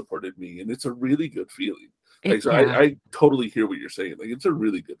people supported me. And it's a really good feeling. Like, so I totally hear what you're saying. Like, it's a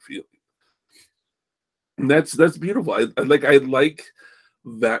really good feeling. And that's beautiful. I like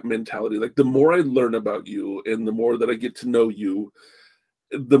that mentality. Like, the more I learn about you and the more that I get to know you,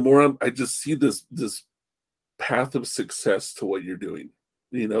 the more I just see this path of success to what you're doing.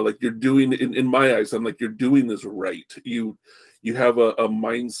 You know, like you're doing in my eyes, I'm like, you're doing this right. You have a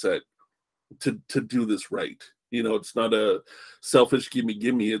mindset to do this right. You know, it's not a selfish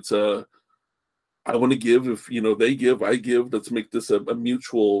gimme. It's a, I want to give. If, you know, they give, I give. Let's make this a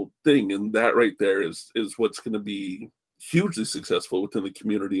mutual thing. And that right there is what's going to be hugely successful within the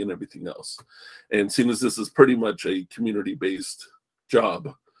community and everything else. And seeing as this is pretty much a community-based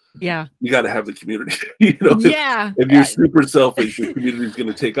job, you got to have the community. You know, if you're super selfish, the community is going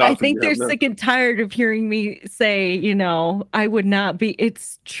to take off. I think they're sick and tired of hearing me say, you know, I would not be.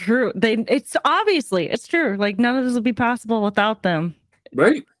 It's true. It's obviously it's true. Like, none of this would be possible without them.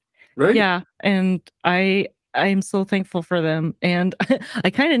 Right. Yeah, and I'm so thankful for them, and I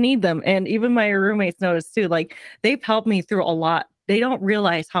kind of need them. And even my roommates notice too. Like, they've helped me through a lot. They don't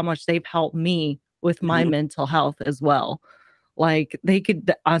realize how much they've helped me with my mental health as well. Like, they could,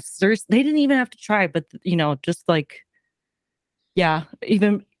 they didn't even have to try, but you know, just like,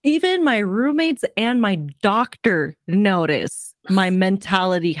 even my roommates and my doctor notice my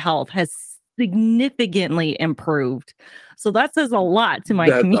mentality health has significantly improved. So that says a lot to my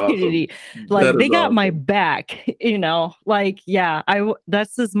community. Awesome. Like, they got my back, you know, like,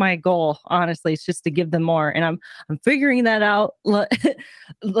 that's just my goal. Honestly, it's just to give them more. And I'm figuring that out.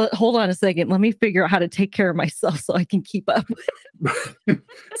 Hold on a second. Let me figure out how to take care of myself so I can keep up.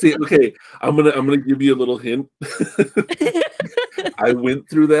 See, okay, I'm gonna give you a little hint. I went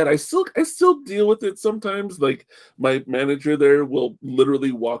through that. I still deal with it sometimes. Like, my manager there will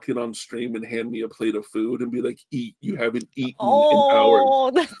literally walk in on stream and hand me a plate of food and be like, "Eat. You haven't eaten in hours."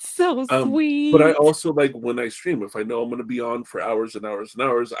 Oh, that's so sweet. But I also, like, when I stream, if I know I'm going to be on for hours and hours and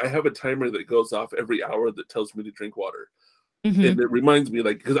hours, I have a timer that goes off every hour that tells me to drink water, and it reminds me,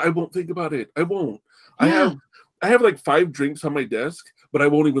 like, because I won't think about it. I won't. I have like 5 drinks on my desk, but I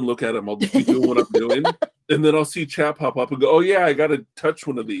won't even look at them. I'll just be doing what I'm doing. And then I'll see chat pop up and go, oh, yeah, I got to touch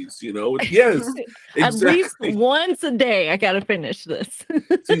one of these, you know? Yes, exactly. At least once a day, I got to finish this.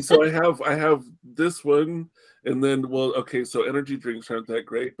 See, so I have this one, and then, well, okay, so energy drinks aren't that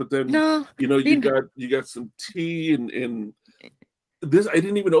great. But then, you know, you got some tea and this, I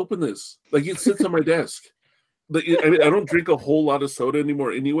didn't even open this. Like, it sits on my desk. Like, I mean, I don't drink a whole lot of soda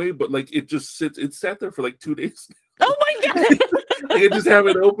anymore anyway, but like, it just sits. It sat there for like 2 days. Oh my god! Like, I just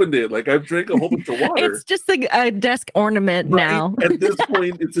haven't opened it. Like, I've drank a whole bunch of water. It's just a desk ornament now. At this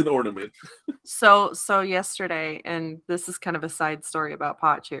point, it's an ornament. So yesterday, and this is kind of a side story about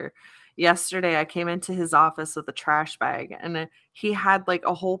Potch here. Yesterday, I came into his office with a trash bag, and he had like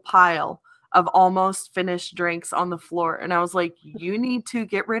a whole pile of almost finished drinks on the floor. And I was like, you need to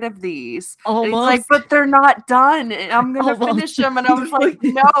get rid of these. And he's like, but they're not done. And I'm going to finish them. And I was like,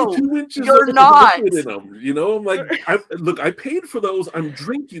 no, you're not. In them, you know, I'm like, look, I paid for those. I'm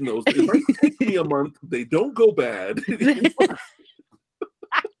drinking those. It might take me a month. They don't go bad.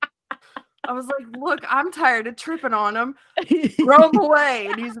 I was like, look, I'm tired of tripping on him. Throw him away.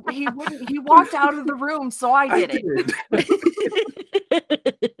 And he walked out of the room. So I did it.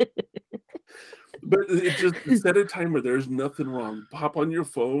 But it just set a timer. There's nothing wrong. Pop on your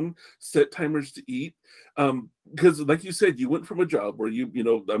phone, set timers to eat. Because like you said, you went from a job where you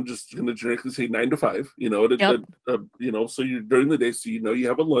know, I'm just going to generically say 9 to 5, you know, you know, so you're during the day, so you know you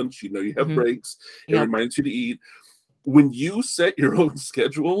have a lunch, you know you have breaks, it reminds you to eat. When you set your own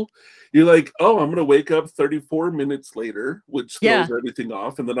schedule, you're like, oh, I'm going to wake up 34 minutes later, which throws everything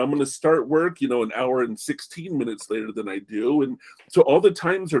off. And then I'm going to start work, you know, an hour and 16 minutes later than I do. And so all the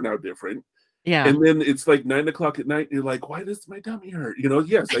times are now different. Yeah. And then it's like 9 o'clock at night. And you're like, why does my tummy hurt? You know,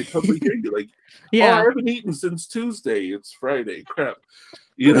 yes, I totally hear you. Like, oh, I haven't eaten since Tuesday. It's Friday. Crap.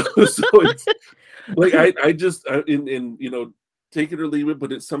 You know, so it's like, I just, you know, take it or leave it,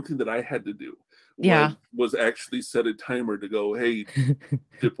 but it's something that I had to do. Was actually set a timer to go, hey,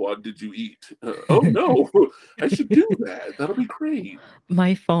 Dipwad, did you eat? Oh, no, I should do that. That'll be great.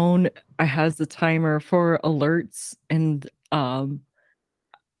 My phone has a timer for alerts and,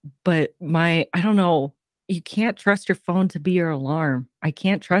 but I don't know, you can't trust your phone to be your alarm. I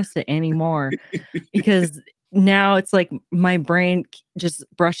can't trust it anymore because now it's like my brain just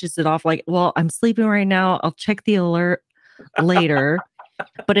brushes it off like, well, I'm sleeping right now. I'll check the alert later.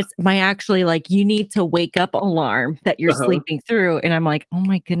 But it's my actually like, you need to wake up alarm that you're sleeping through. And I'm like, oh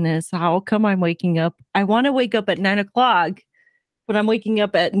my goodness, how come I'm waking up? I want to wake up at 9 o'clock, but I'm waking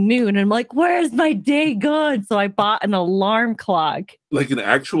up at noon. And I'm like, where's my day gone? So I bought an alarm clock. Like an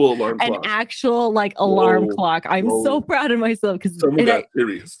actual alarm clock. An actual like alarm clock. I'm so proud of myself because someone got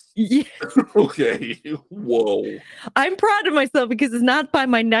serious. Yeah. Okay. Whoa. I'm proud of myself because it's not by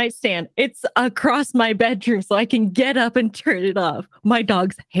my nightstand. It's across my bedroom so I can get up and turn it off. My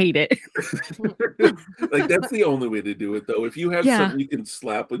dogs hate it. Like that's the only way to do it though. If you have something you can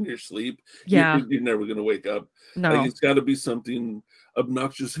slap when you're asleep, you're never going to wake up. No. Like, it's got to be something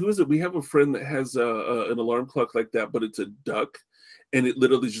obnoxious. Who is it? We have a friend that has an alarm clock like that, but it's a duck. And it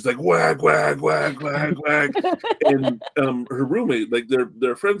literally is just like wag, wag, wag, wag, wag. And her roommate, like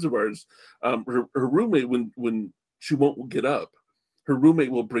they're friends of ours. Her roommate, when she won't get up, her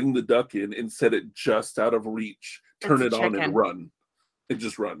roommate will bring the duck in and set it just out of reach, turn it on and run. And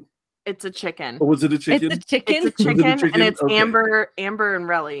just run. It's a chicken. Oh, was it a chicken? It's a chicken. It's a chicken, and it's Amber and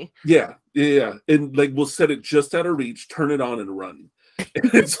Relly. Yeah. And like we'll set it just out of reach, turn it on and run.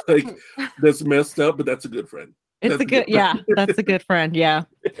 And it's like that's messed up, but that's a good friend. It's a good, that's a good friend. Yeah.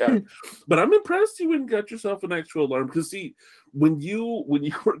 But I'm impressed you went and got yourself an actual alarm because see, when you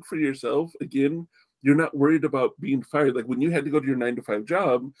work for yourself, again, you're not worried about being fired. Like when you had to go to your 9-to-5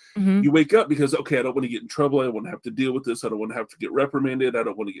 job, you wake up because, okay, I don't want to get in trouble. I don't want to have to deal with this. I don't want to have to get reprimanded. I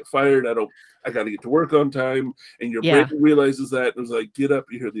don't want to get fired. I got to get to work on time. And your brain realizes that. It was like, get up,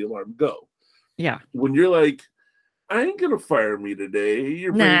 you hear the alarm, go. Yeah. When you're like, I ain't gonna fire me today.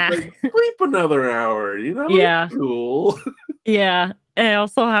 Your brain's like, sleep another hour. You know, it's cool. Yeah. And I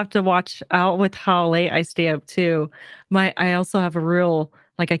also have to watch out with how late I stay up too. I also have a rule,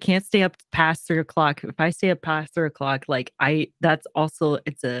 like I can't stay up past 3 o'clock. If I stay up past 3 o'clock, like that's also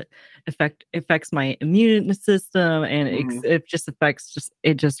affects my immune system and it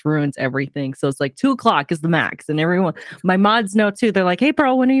just ruins everything. So it's like 2 o'clock is the max. And everyone, my mods know too. They're like, hey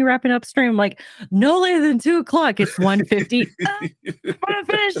Pearl, when are you wrapping up stream? I'm like, no later than 2 o'clock. It's 1:50. I'm gonna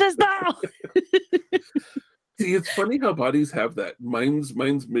finish this now. See, it's funny how bodies have that. Mine's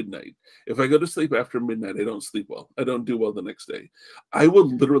midnight. If I go to sleep after midnight, I don't sleep well. I don't do well the next day. I will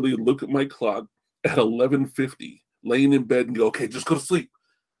literally look at my clock at 11:50, laying in bed and go, okay, just go to sleep.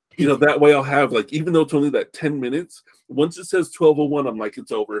 You know, that way I'll have like, even though it's only that 10 minutes, once it says 12:01, I'm like,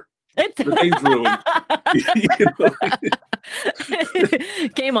 it's over. The day's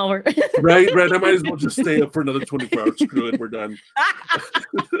ruined. Game over. Right. I might as well just stay up for another 24 hours. Screw it, we're done.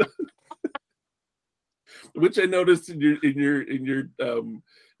 Which I noticed in your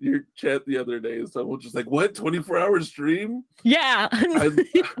chat the other day, someone was just like, "What 24-hour stream?" Yeah,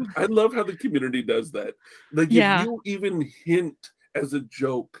 I love how the community does that. Like, if you even hint as a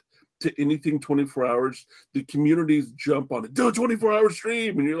joke to anything 24 hours, the communities jump on it. Do a 24-hour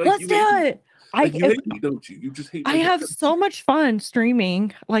stream, and you're like, "Let's do it." Like, you hate me, don't you? You just hate me. I have so much fun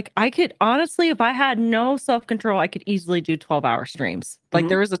streaming. Like I could honestly, if I had no self-control, I could easily do 12-hour streams. Like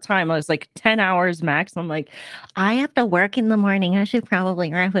there was a time I was like 10 hours max. I'm like, I have to work in the morning. I should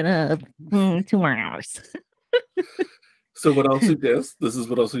probably wrap it up 2 more hours. So what I'll suggest, this is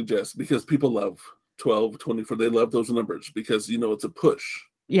what I'll suggest, because people love 12, 24. They love those numbers because, you know, it's a push.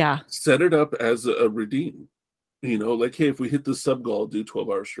 Yeah. Set it up as a redeem. You know, like, hey, if we hit the sub goal, I'll do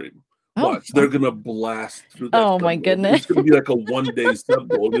 12-hour stream. Watch, they're gonna blast through that. Oh my goodness. It's gonna be like a 1-day sub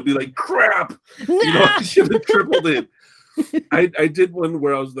goal. You'll be like, crap, you know, I should have tripled it. I did one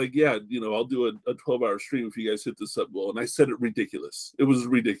where I was like, yeah, you know, I'll do a 12-hour stream if you guys hit the sub goal. And I said it ridiculous. It was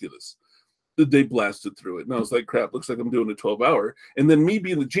ridiculous. They blasted through it. And I was like, crap, looks like I'm doing a 12-hour. And then me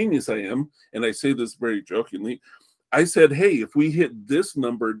being the genius I am, and I say this very jokingly, I said, hey, if we hit this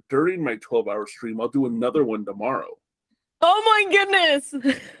number during my 12-hour stream, I'll do another one tomorrow. Oh my goodness.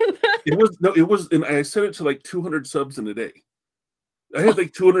 It was, and I set it to like 200 subs in a day. I had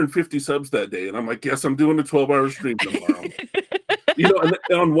like 250 subs that day, and I'm like, yes, I'm doing a 12-hour stream tomorrow. You know, and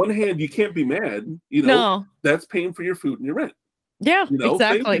on one hand, you can't be mad. You know, that's paying for your food and your rent. Yeah, you know,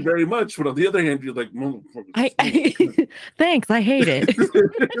 exactly. Thank you very much. But on the other hand, you're like, thanks, I hate it.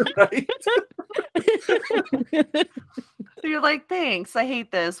 So you're like, thanks, I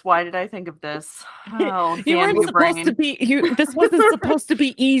hate this. Why did I think of this? Oh, you weren't supposed to be. This wasn't supposed to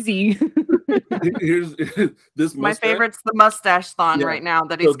be easy. Here's this. My favorite's the mustache thon right now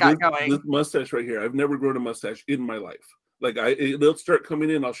that he's got going. This mustache right here. I've never grown a mustache in my life. Like they'll start coming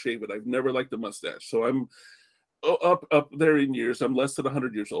in, I'll shave it. I've never liked the mustache, so I'm up there in years. I'm less than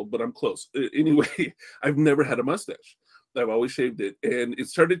 100 years old, but I'm close. Anyway, I've never had a mustache. I've always shaved it, and it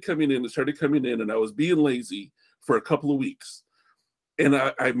started coming in. And I was being lazy for a couple of weeks. And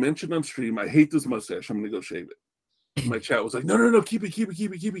I mentioned on stream, I hate this mustache. I'm gonna go shave it. My chat was like, no, keep it.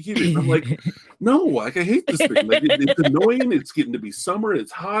 And I'm like, no, like I hate this thing. Like it's annoying. It's getting to be summer.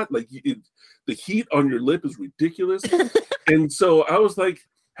 It's hot. Like the heat on your lip is ridiculous. And so I was like,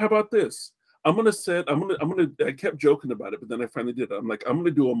 how about this? I kept joking about it, but then I finally did it. I'm like, I'm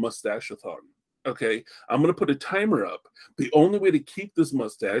gonna do a mustache-a-thon. Okay, I'm gonna put a timer up. The only way to keep this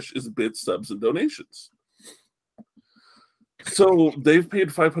mustache is bits, subs, and donations. So they've paid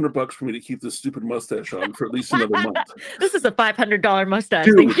 $500 for me to keep this stupid mustache on for at least another month. This is a $500 mustache.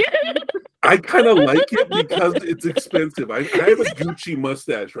 Dude, I kind of like it because it's expensive. I have a Gucci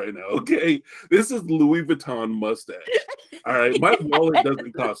mustache right now. Okay, this is Louis Vuitton mustache. All right, my wallet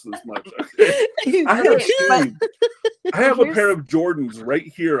doesn't cost this much. Okay? I have a pair of Jordans right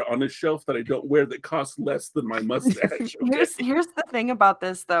here on a shelf that I don't wear that cost less than my mustache. Okay? Here's the thing about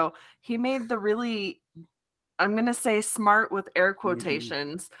this though. He made the really, I'm going to say smart with air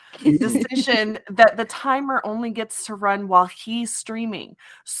quotations, decision that the timer only gets to run while he's streaming.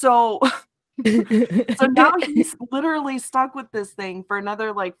 So now he's literally stuck with this thing for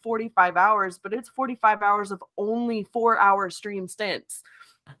another like 45 hours, but it's 45 hours of only 4-hour stream stints.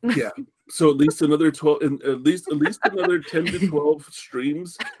 Yeah. So at least another 12, and at least another 10 to 12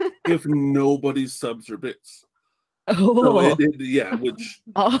 streams if nobody subs or bits. Oh. So yeah, which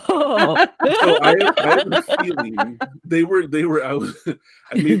Oh. so I have a feeling I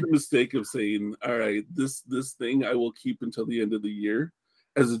made the mistake of saying, all right, this thing I will keep until the end of the year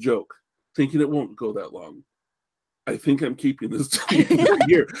as a joke, thinking it won't go that long. I think I'm keeping this till the end of the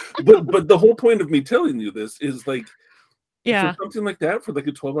year. But the whole point of me telling you this is like, Yeah. for something like that, for like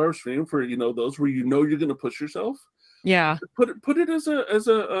a 12-hour stream, for those where you're gonna push yourself. Yeah. Put it as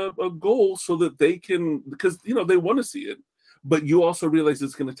a goal so that they can, because they want to see it, but you also realize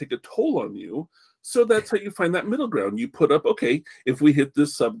it's going to take a toll on you. So that's how you find that middle ground. You put up, okay, if we hit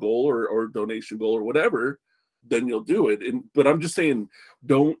this sub goal or donation goal or whatever, then you'll do it. But I'm just saying,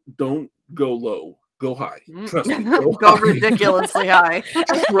 don't go low, go high. Trust me, go ridiculously high.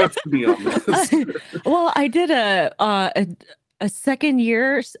 Trust me on this. Well, I did a second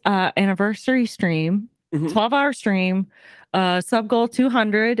year's anniversary stream. 12-hour stream, sub goal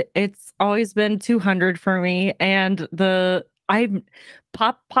 200. It's always been 200 for me. And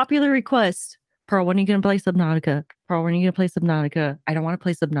popular request, Pearl, when are you gonna play Subnautica? Pearl, when are you gonna play Subnautica? I don't want to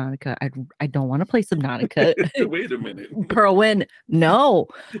play Subnautica. I don't want to play Subnautica. Wait a minute. Pearl, when? No.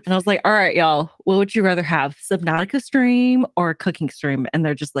 And I was like, all right, y'all, what would you rather have? Subnautica stream or a cooking stream? And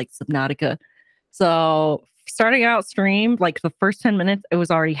they're just like, Subnautica. So starting out stream, like the first 10 minutes, it was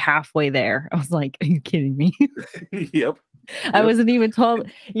already halfway there. I was like, are you kidding me? Yep. I wasn't even told.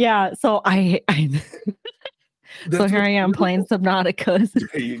 Yeah. So I so here I am playing Subnautica.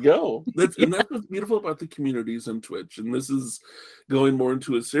 There you go. That's what's beautiful about the communities on Twitch. And this is going more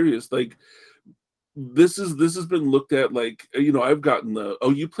into a serious, like, this has been looked at like, I've gotten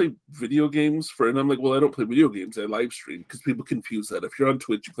you play video games and I'm like, well, I don't play video games, I live stream, because people confuse that. If you're on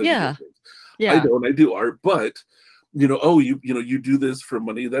Twitch, you play video games. Yeah. I don't, I do art, but you do this for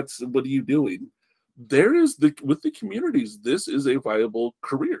money. That's, what are you doing? There is with the communities, this is a viable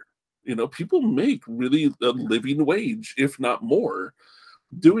career. People make really a living wage, if not more,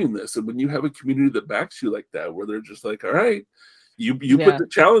 doing this. And when you have a community that backs you like that, where they're just like, all right, you put the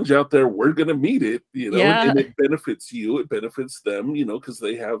challenge out there, we're gonna meet it, and it benefits you, it benefits them, because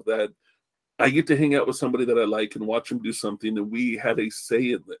they have that. I get to hang out with somebody that I like and watch them do something, and we had a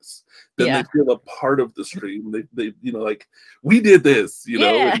say in this. Then they feel a part of the stream. They like, we did this, and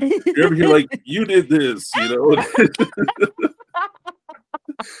you're over here like, you did this, So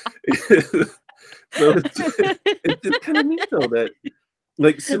it's kind of neat though, that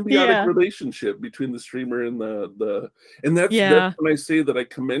like symbiotic relationship between the streamer and that's when I say that I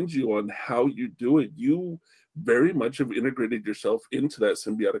commend you on how you do it. You very much have integrated yourself into that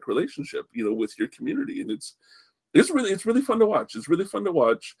symbiotic relationship, with your community, and it's really fun to watch. It's really fun to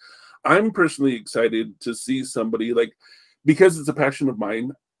watch. I'm personally excited to see somebody, like, because it's a passion of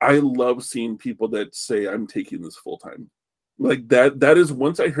mine. I love seeing people that say, I'm taking this full time. Like that is,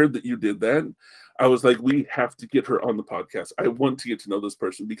 once I heard that you did that, I was like, we have to get her on the podcast. I want to get to know this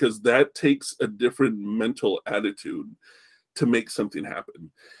person, because that takes a different mental attitude to make something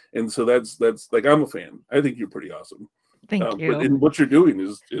happen. And so that's like, I'm a fan. I think you're pretty awesome. Thank you. And what you're doing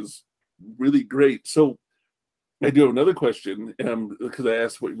is really great. So I do have another question, because I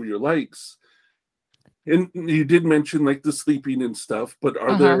asked what were your likes. And you did mention like the sleeping and stuff, but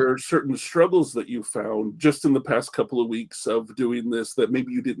are there certain struggles that you found just in the past couple of weeks of doing this that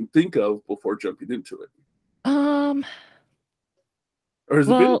maybe you didn't think of before jumping into it? or has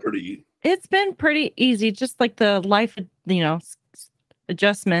it been Well, pretty? it's been pretty easy, just like the life,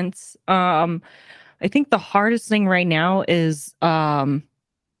 adjustments. I think the hardest thing right now is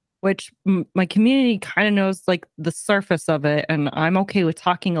which my community kind of knows like the surface of it, and I'm okay with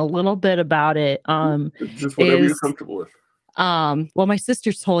talking a little bit about it. Just whatever you're Is comfortable with. well, my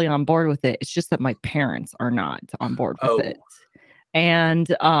sister's totally on board with it. It's just that my parents are not on board with Oh, it. And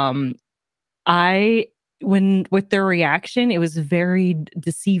I when with their reaction, it was very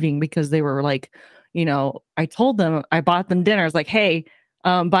deceiving because they were like, I told them, I bought them dinner. I was like, hey,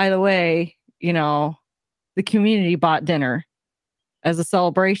 by the way, the community bought dinner as a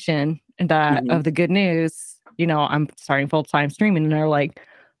celebration and that mhm, of the good news. I'm starting full-time streaming, and they're like,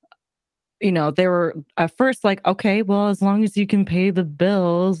 they were at first like, okay, well, as long as you can pay the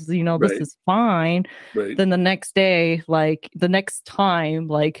bills, this right, is fine. right. Then the next day, like the next time,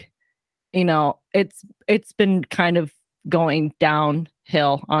 like, it's been kind of going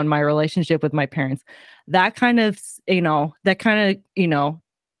downhill on my relationship with my parents. That kind of,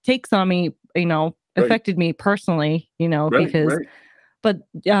 takes on me, Right, affected me personally, right, because right, but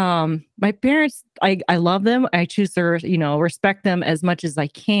my parents, I love them. I choose to, respect them as much as I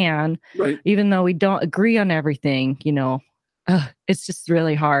can, right. even though we don't agree on everything, it's just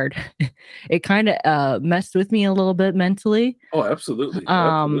really hard. It kind of messed with me a little bit mentally. Oh, absolutely,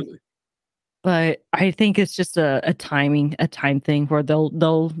 Um, absolutely. but I think it's just a time thing where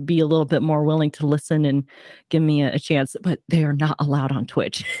they'll be a little bit more willing to listen and give me a chance. But they are not allowed on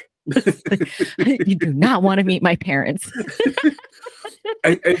Twitch. You do not want to meet my parents.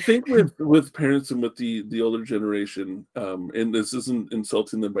 I think with parents and with the older generation, and this isn't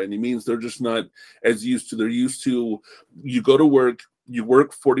insulting them by any means, they're just not as used to. They're used to you go to work, you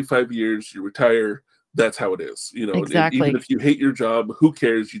work 45 years, you retire. That's how it is, and even Exactly. if you hate your job, who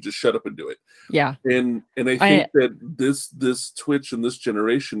cares? You just shut up and do it. Yeah. And I think I that this Twitch and this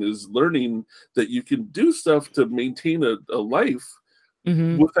generation is learning that you can do stuff to maintain a life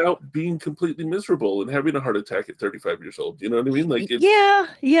mhm. without being completely miserable and having a heart attack at 35 years old. You know what I mean? Like it's Yeah,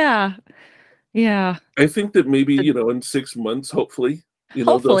 yeah, yeah. I think that maybe, Uh, in 6 months, hopefully,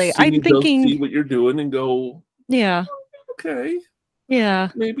 Hopefully, I'm they'll thinking, see what you're doing and go, yeah, okay, yeah.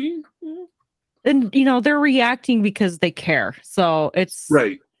 maybe. Yeah. And they're reacting because they care. So it's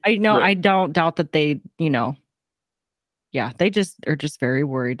Right. I know Right. I don't doubt that they, yeah, they just are just very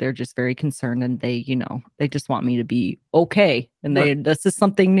worried. They're just very concerned, and they just want me to be okay. And Right. this is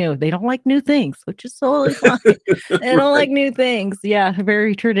something new. They don't like new things, which is totally fine. They don't Right. like new things. Yeah,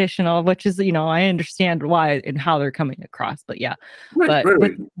 very traditional, which is, I understand why and how they're coming across. But yeah, Right. but Right.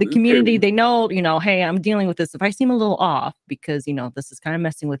 with Right. the Okay. community, they know, hey, I'm dealing with this. If I seem a little off because, this is kind of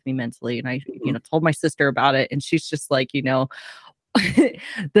messing with me mentally. And I, Mhm. told my sister about it, and she's just like,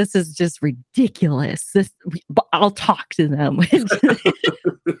 this is just ridiculous. But I'll talk to them.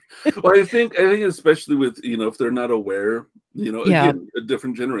 Well, I think especially with, if they're not aware, Yeah. again, a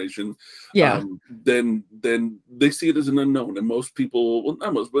different generation, Yeah. then they see it as an unknown. And most people, well,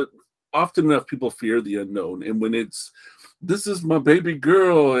 not most, but often enough people fear the unknown. And when it's this is my baby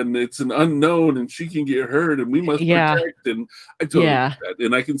girl and it's an unknown and she can get hurt and we must Yeah. protect, and I totally Yeah. get that.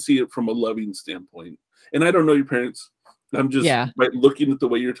 And I can see it from a loving standpoint. And I don't know your parents. I'm just Yeah. by looking at the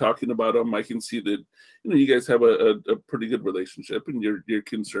way you're talking about them, I can see that you guys have a pretty good relationship, and you're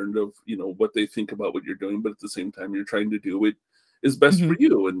concerned of what they think about what you're doing, but at the same time you're trying to do what is best Mhm. for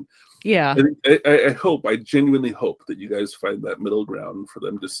you. And Yeah. I genuinely hope that you guys find that middle ground for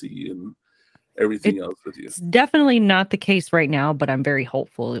them to see and everything else with you. It's definitely not the case right now, but I'm very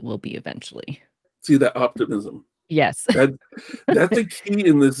hopeful it will be eventually. See that optimism. Yes. That that's a key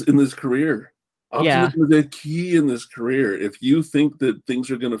in this career. Yeah. Optimism is a key in this career. If you think that things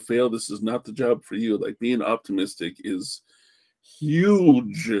are going to fail, this is not the job for you. Like being optimistic is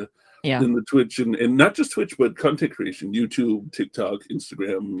huge Yeah. in the Twitch and not just Twitch, but content creation, YouTube, TikTok,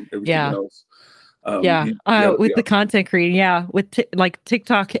 Instagram, everything Yeah. else. Yeah. You gotta With be the content creating, yeah, with like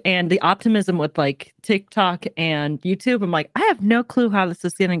TikTok and the optimism with like TikTok and YouTube, I'm like, I have no clue how this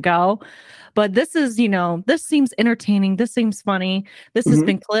is gonna go. But this is, this seems entertaining. This seems funny. This has Mhm.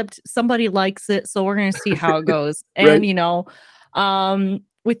 been clipped. Somebody likes it. So we're gonna see how it goes. Right. And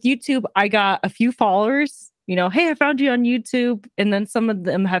with YouTube, I got a few followers, hey, I found you on YouTube. And then some of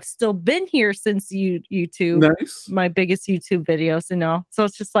them have still been here since YouTube, Nice. my biggest YouTube videos, So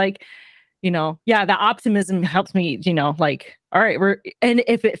it's just like, yeah, the optimism helps me, like, all right, and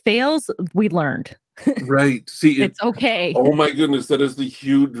if it fails, we learned. Right. See it. It's okay. Oh my goodness, that is the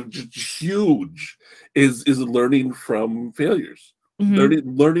huge is learning from failures.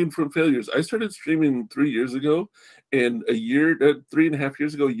 Mhm. Learning from failures. I started streaming 3 years ago, and 3.5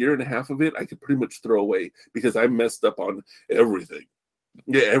 years ago, a year and a half of it, I could pretty much throw away because I messed up on everything.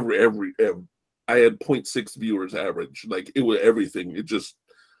 Yeah, every I had 0.6 viewers average. Like it was everything. It just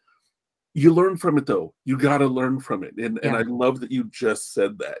you learn from it though. You gotta learn from it. And I Yeah. love that you just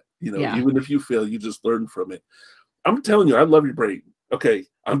said that. Yeah. Even if you fail, you just learn from it. I'm telling you, I love your brain. Okay.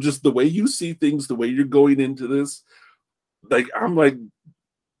 I'm just the way you see things, the way you're going into this. Like I'm like,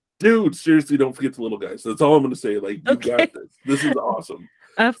 dude, seriously, don't forget the little guys. That's all I'm gonna say. Like, you Okay. got this. This is awesome.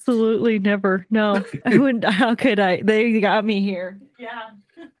 Absolutely never. No, I wouldn't. How could I? They got me here. Yeah.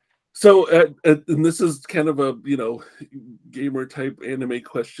 So, and this is kind of a gamer type anime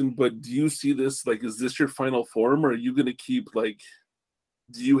question, but do you see this like, is this your final form, or are you going to keep like,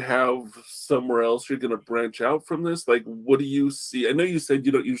 do you have somewhere else you're going to branch out from this? Like, what do you see? I know you said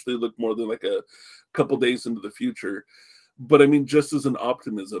you don't usually look more than like a couple days into the future, but I mean, just as an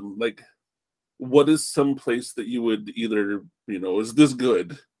optimism, like, what is some place that you would either, is this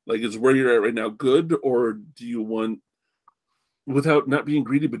good? Like, is where you're at right now good, or do you want, without not being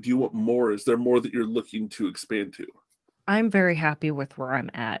greedy, but do you want more? Is there more that you're looking to expand to? I'm very happy with where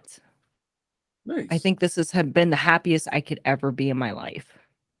I'm at. Nice. I think this has been the happiest I could ever be in my life.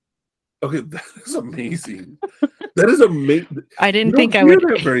 Okay, that is amazing. That is amazing. I You didn't don't think I hear would.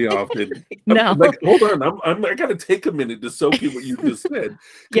 that very often. No. Like, hold on, I gotta take a minute to soak in what you just said,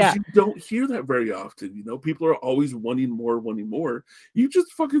 because Yeah. you don't hear that very often. People are always wanting more, wanting more. You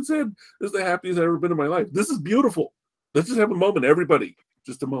just fucking said, "This is the happiest I've ever been in my life." This is beautiful. Let's just have a moment, everybody.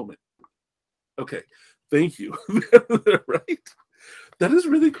 Just a moment. Okay, thank you. Right? That is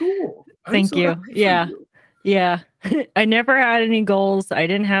really cool. Thank you. Yeah. Yeah. I never had any goals. I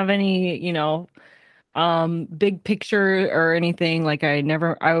didn't have any, big picture or anything. Like I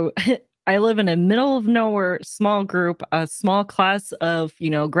live in a middle of nowhere small group, a small class of,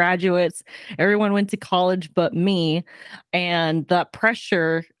 graduates. Everyone went to college but me. And that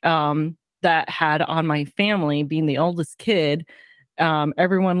pressure that had on my family being the oldest kid,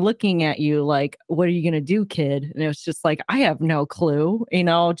 everyone looking at you like, what are you going to do, kid? And it was just like, I have no clue,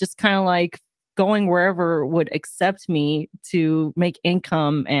 just kind of like going wherever would accept me to make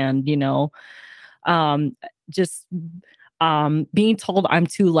income and, just being told I'm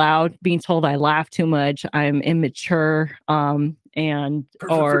too loud, being told I laugh too much, I'm immature, and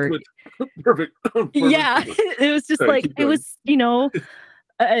Perfect. Perfect. Yeah, it was just Sorry, like it was,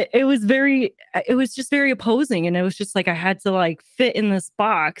 it was just very opposing, and it was just like I had to like fit in this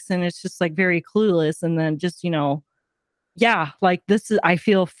box, and it's just like very clueless, and then just yeah, like this is I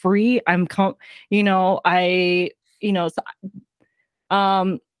feel free. I so, I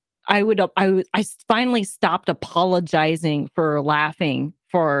finally stopped apologizing for laughing,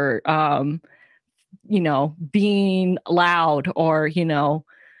 for being loud, or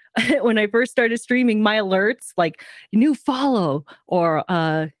when I first started streaming, my alerts like new follow, or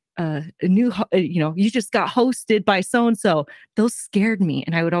a new you just got hosted by so and so, those scared me,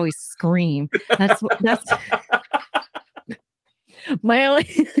 and I would always scream. That's my only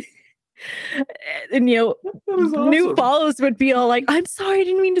and new awesome. follows would be all like, I'm sorry, I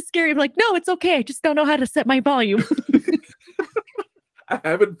didn't mean to scare you. I'm like, no, it's okay, I just don't know how to set my volume. I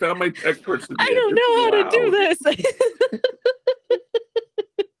haven't found my tech person yet. I don't know how to do this.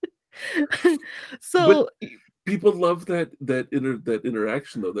 So but people love that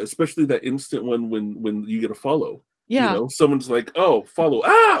interaction though, especially that instant one when you get a follow. yeah, someone's like, oh, follow,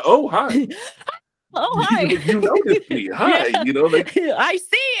 oh, hi. Oh, hi. You noticed me. Hi. Yeah. Like, I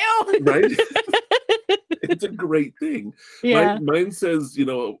see you. Right? It's a great thing. Yeah. Mine says,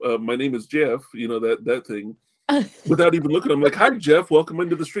 my name is Jeff, that thing. Without even looking, I'm like, hi, Jeff. Welcome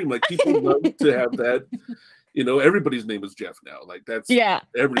into the stream. Like, people love to have that. Everybody's name is Jeff now. Like, that's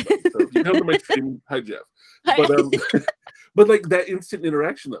everybody. So if you come to my stream, hi, Jeff. But but like that instant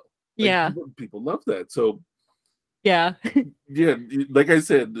interaction though. Like, yeah. People love that. So yeah. Yeah, like I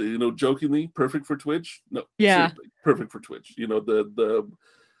said, jokingly, perfect for Twitch. No, yeah, seriously, perfect for Twitch. And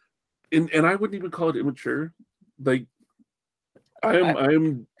I wouldn't even call it immature. Like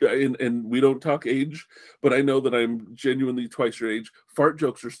I'm and we don't talk age, but I know that I'm genuinely twice your age. Fart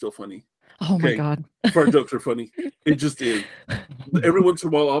jokes are still funny. Oh my God. Fart jokes are funny. It just is. Every once in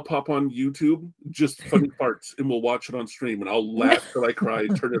a while I'll pop on YouTube, just funny farts, and we'll watch it on stream, and I'll laugh till I cry,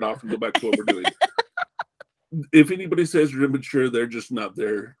 turn it off, and go back to what we're doing. If anybody says you're immature, they're just not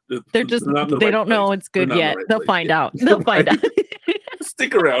there. They're just they don't know it's good yet. They'll find out. They'll find out.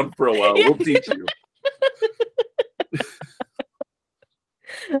 Stick around for a while. We'll teach you.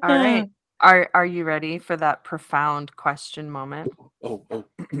 All right. Are you ready for that profound question moment? Oh.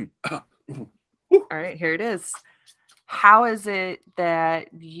 All right, here it is. How is it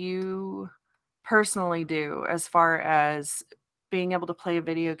that you personally do as far as being able to play a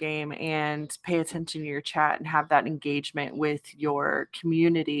video game and pay attention to your chat and have that engagement with your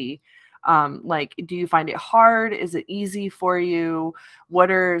community? Like, do you find it hard? Is it easy for you?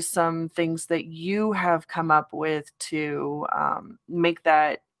 What are some things that you have come up with to make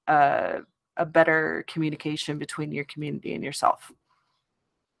that a better communication between your community and yourself?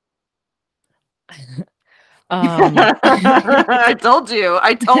 I told you.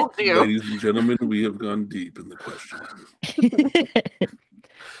 Ladies and gentlemen, we have gone deep in the question.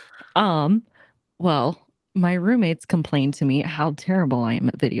 Well, my roommates complained to me how terrible I am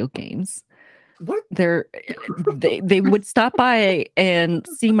at video games. What? They would stop by and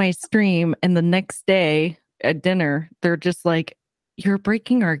see my stream, and the next day at dinner, they're just like, "You're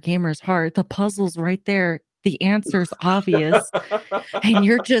breaking our gamers' heart. The puzzle's right there. The answer's obvious, and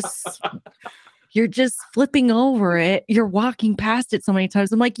you're just flipping over it. You're walking past it so many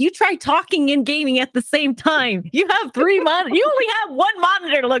times." I'm like, you try talking and gaming at the same time. You have 3 monitors. You only have 1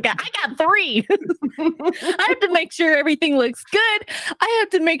 monitor to look at. I got 3. I have to make sure everything looks good. I have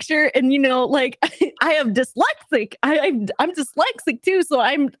to make sure, and like I have dyslexic. I'm dyslexic too, so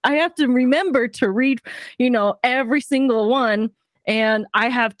I have to remember to read, every single one. And I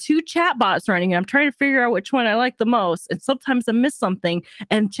have 2 chat bots running, and I'm trying to figure out which one I like the most. And sometimes I miss something,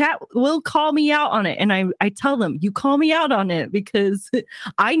 and chat will call me out on it. And I tell them, you call me out on it because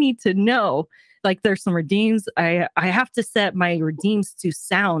I need to know. Like, there's some redeems. I have to set my redeems to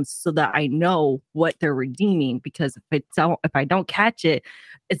sounds so that I know what they're redeeming. Because if I don't catch it,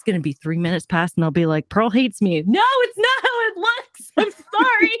 it's gonna be 3 minutes past, and they'll be like, "Pearl hates me." No, it's not how it looks. I'm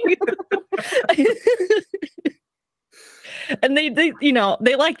sorry. And they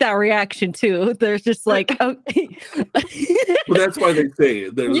like that reaction too. They're just like, oh. Well, that's why they say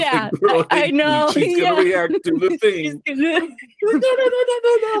it. Yeah, like, I know. She's gonna react to the thing. No,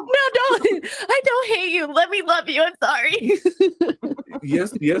 don't. I don't hate you. Let me love you. I'm sorry.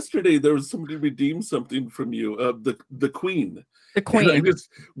 Yes, yesterday there was somebody redeemed something from you. The Queen. The Queen.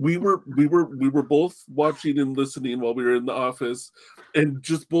 We were both watching and listening while we were in the office, and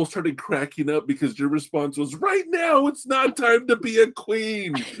just both started cracking up because your response was, "Right now, it's not time to be a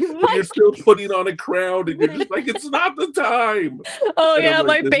queen. You're still putting on a crown, and you're just like, it's not the time." Oh and yeah,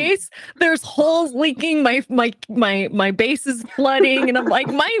 like, my base. There's holes leaking. My base is flooding, and I'm like,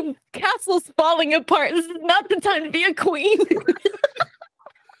 my castle's falling apart. This is not the time to be a queen.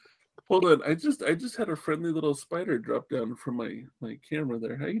 Hold on, I just had a friendly little spider drop down from my camera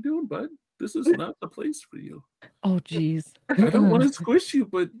there. How you doing, bud? This is not the place for you. Oh, geez. I don't want to squish you,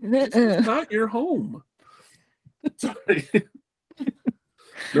 but this is not your home. Sorry.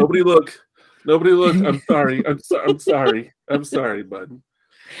 Nobody look. I'm sorry. I'm sorry, bud.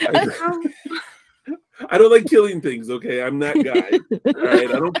 I don't like killing things, okay? I'm that guy. All right.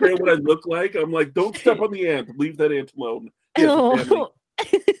 I don't care what I look like. I'm like, don't step on the ant. Leave that ant alone.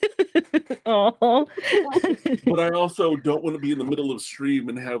 Oh. But I also don't want to be in the middle of stream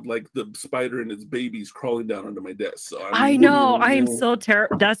and have like the spider and its babies crawling down onto my desk. So I know. I am so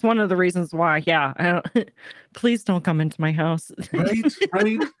terrible. That's one of the reasons why. Yeah. Please don't come into my house. Right.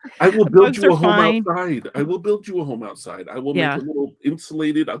 I will build you a home outside. I will build you a home outside. I will make a little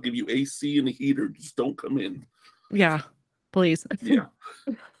insulated. I'll give you AC and a heater. Just don't come in. Yeah. Please. Yeah.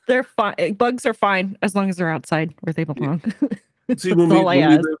 They're fine. Bugs are fine as long as they're outside where they belong. See, when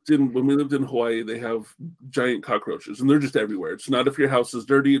we lived in Hawaii, they have giant cockroaches, and they're just everywhere. It's not if your house is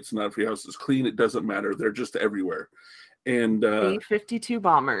dirty. It's not if your house is clean. It doesn't matter. They're just everywhere. And B-52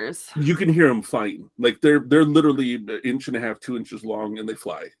 bombers. You can hear them flying. Like they're literally 1.5 inches, 2 inches long, and they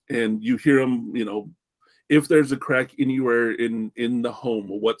fly. And you hear them. If there's a crack anywhere in the home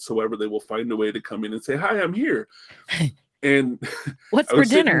whatsoever, they will find a way to come in and say, "Hi, I'm here." And what's for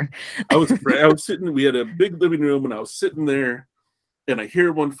dinner? I was sitting. We had a big living room, and I was sitting there. And I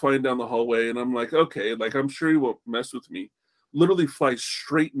hear one flying down the hallway, and I'm like, okay, like I'm sure he won't mess with me. Literally flies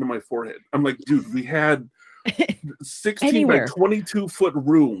straight into my forehead. I'm like, dude, we had 16 by 22 foot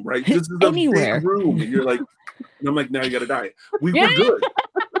room, right? This is a big room, and you're like, and I'm like, now you gotta die. We were good.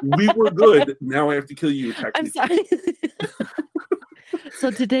 We were good. Now I have to kill you. I'm sorry. So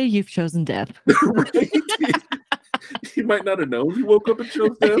today you've chosen death. Right? He might not have known he woke up and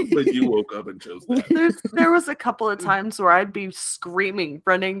chose death, but you woke up and chose death. There was a couple of times where I'd be screaming,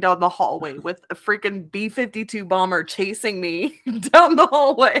 running down the hallway with a freaking B-52 bomber chasing me down the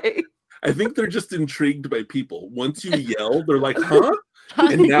hallway. I think they're just intrigued by people. Once you yell, they're like, "Huh?"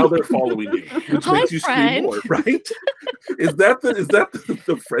 And now they're following you, which makes you scream more, right? Is that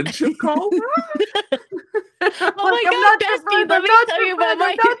the friendship call? Oh my God, bestie, let me tell you about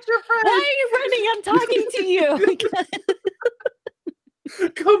why are you running? I'm talking to you.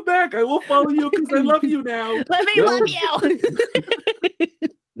 come back. I will follow you because I love you now. Let me love you.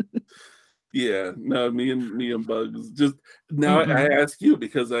 Yeah, no, me and bugs. Just now, I ask you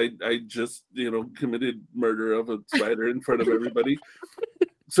because I just committed murder of a spider in front of everybody.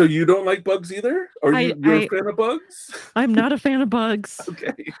 So you don't like bugs either, or you're a fan of bugs? I'm not a fan of bugs.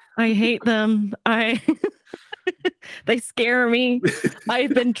 Okay, I hate them. They scare me.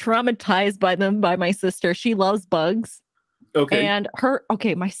 I've been traumatized by them by my sister. She loves bugs. okay, And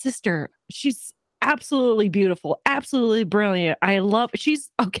my sister, she's absolutely beautiful, absolutely brilliant. She's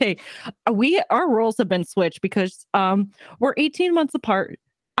okay. Our roles have been switched because we're 18 months apart.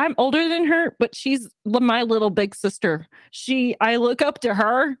 I'm older than her, but she's my little big sister. I look up to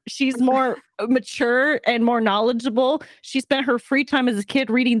her. She's more mature and more knowledgeable. She spent her free time as a kid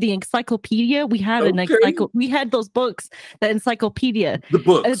reading the encyclopedia. We had we had those books, the encyclopedia. The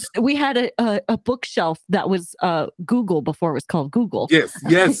books. We had a bookshelf that was Google before it was called Google. Yes,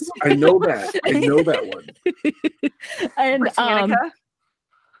 I know that. I know that one. And Britannica?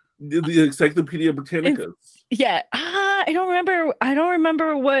 The Encyclopedia Britannica. Yeah, I don't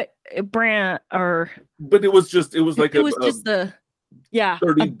remember what brand but it was like it was just the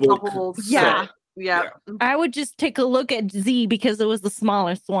 30 book. Yeah. Yeah. I would just take a look at Z because it was the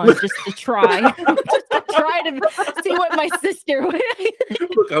smallest one, just to try, to see what my sister would.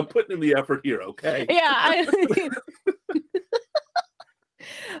 Look, I'm putting in the effort here, okay? Yeah.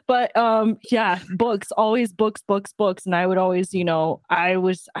 But books, always books, and I would always, I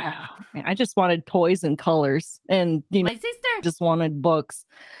just wanted toys and colors, and my sister just wanted books,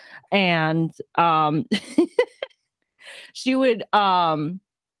 and she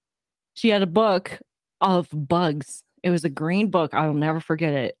had a book of bugs. It was a green book. I'll never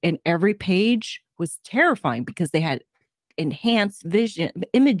forget it, and every page was terrifying because they had enhanced vision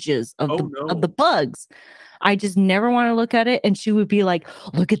images of the bugs. I just never want to look at it. And she would be like,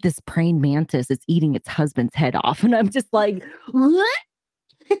 look at this praying mantis. It's eating its husband's head off. And I'm just like, what?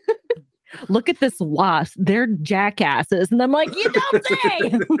 Look at this wasp. They're jackasses. And I'm like, you don't say.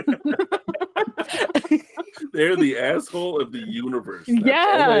 They're the asshole of the universe. That's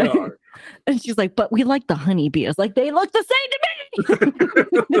yeah. all they are. And she's like, but we like the honeybee. I was like, they look the same to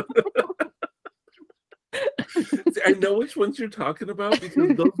me. I know which ones you're talking about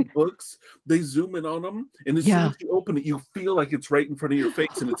because those books, they zoom in on them, and as soon as you open it, you feel like it's right in front of your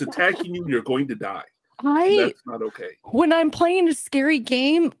face and it's attacking you and you're going to die. That's not okay. When I'm playing a scary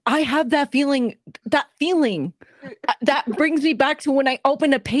game, I have that feeling that brings me back to when I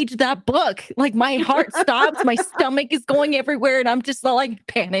open a page of that book. Like my heart stops, my stomach is going everywhere, and I'm just like,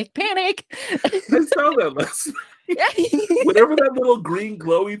 panic. I saw that last night. Whatever that little green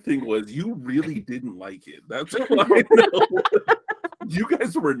glowy thing was, you really didn't like it. That's all I know. You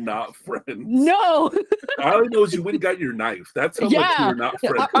guys were not friends. No. All I know is you went and got your knife. That's how much you were not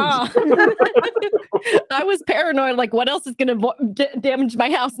friends. I was paranoid. Like, what else is going to damage my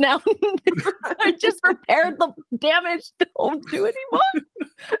house now? I just repaired the damage. Don't do anymore.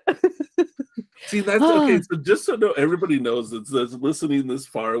 See, that's okay. So just so everybody knows that's listening this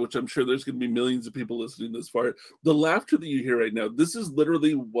far, which I'm sure there's going to be millions of people listening this far, the laughter that you hear right now, this is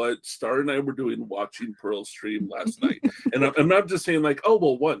literally what Star and I were doing watching Pearl stream last night. And I'm not just saying like, oh,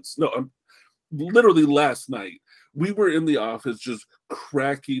 well, once. No, I'm literally last night. We were in the office just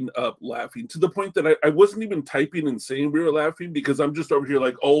cracking up laughing to the point that I wasn't even typing and saying we were laughing because I'm just over here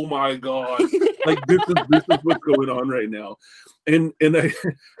like, oh my God, like this is what's going on right now. And I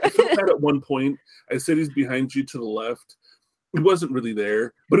felt that at one point. I said he's behind you to the left. He wasn't really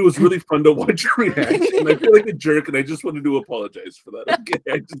there, but it was really fun to watch your reaction. I feel like a jerk, and I just wanted to apologize for that.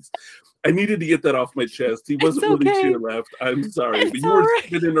 Okay, I needed to get that off my chest. He wasn't really to your left. I'm sorry, but you were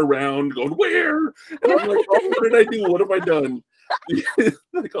spinning around, going where? And I'm like, oh, what did I do? What have I done?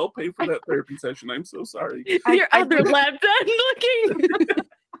 Like, I'll pay for that therapy session. I'm so sorry. Your other left, I'm looking.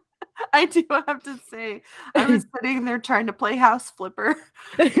 I do have to say, I was sitting there trying to play House Flipper,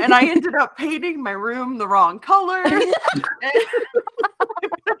 and I ended up painting my room the wrong color. I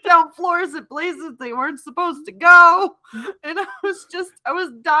put down floors at places they weren't supposed to go, and I was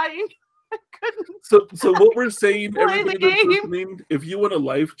dying. I couldn't. So what we're saying, everybody that's listening, if you want a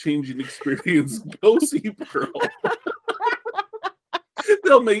life-changing experience, go see Pearl.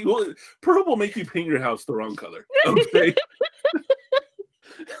 Pearl will make you paint your house the wrong color. Okay.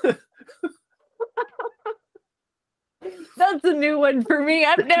 That's a new one for me.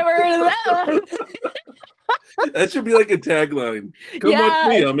 I've never heard of that one. That should be like a tagline. Come with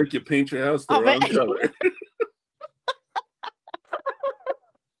me, I'll make you paint your house the wrong color.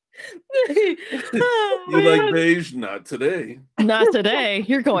 You like beige? Not today. Not today.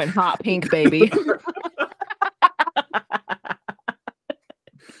 You're going hot pink, baby.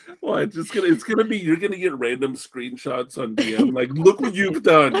 Oh, you're gonna get random screenshots on DM. Like, look what you've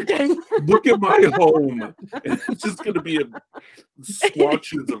done. Look at my home. And it's just gonna be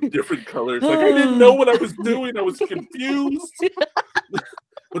swatches of different colors. Like, I didn't know what I was doing. I was confused.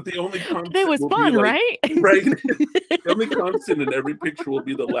 But the only constant it was fun, right? Right. The only constant in every picture will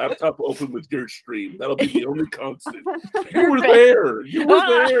be the laptop open with your stream. That'll be the only constant. You were there. You were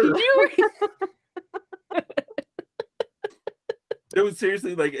there. It was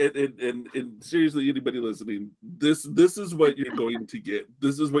seriously like, and seriously, anybody listening, this is what you're going to get.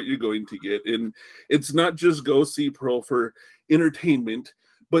 This is what you're going to get, and it's not just go see Pearl for entertainment,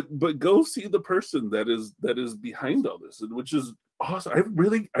 but go see the person that is behind all this, which is awesome. I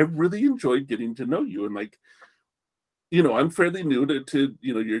really enjoyed getting to know you, and like, I'm fairly new to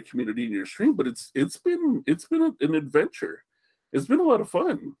your community and your stream, but it's been an adventure. It's been a lot of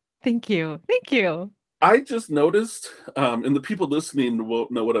fun. Thank you. I just noticed, and the people listening won't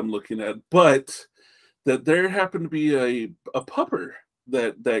know what I'm looking at, but that there happened to be a pupper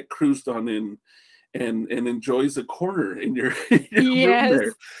that cruised on in and enjoys a corner in your Yes. room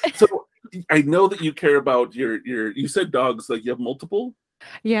there. So I know that you care about you said dogs, like you have multiple?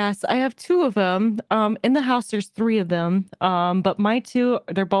 Yes, I have 2 of them. In the house, there's 3 of them. But my 2,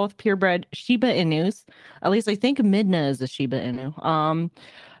 they're both purebred Shiba Inus. At least I think Midna is a Shiba Inu.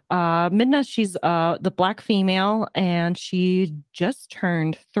 Midna, she's the black female, and she just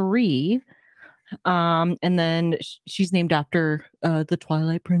turned 3. And then she's named after the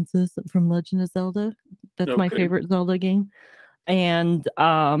Twilight Princess from Legend of Zelda. That's my favorite Zelda game. And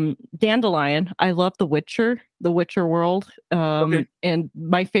Dandelion, I love the Witcher world. And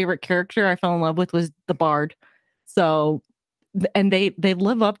my favorite character I fell in love with was the Bard. So, and they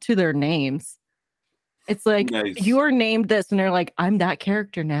live up to their names. It's like, nice. You're named this, and they're like, I'm that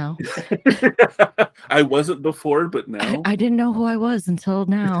character now. I wasn't before, but now I didn't know who I was until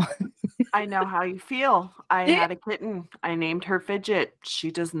now. I know how you feel. I had a kitten. I named her Fidget. She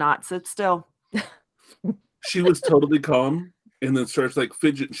does not sit still. She was totally calm, and then starts like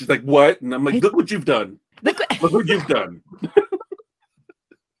fidget. And she's like, "What?" And I'm like, "Look what you've done. Look what you've done."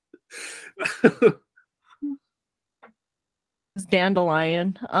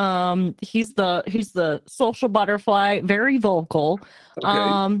 Dandelion. He's the social butterfly, very vocal. Okay.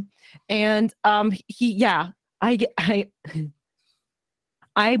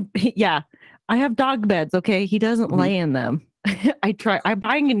 I have dog beds, okay? He doesn't lay in them. I'm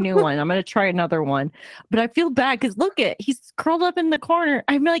buying a new one. I'm gonna try another one. But I feel bad because he's curled up in the corner.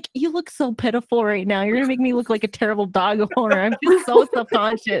 I'm like, you look so pitiful right now. You're gonna make me look like a terrible dog owner. I'm just so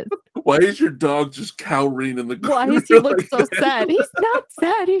subconscious. Why is your dog just cowering in the corner? Why does he look so sad? He's not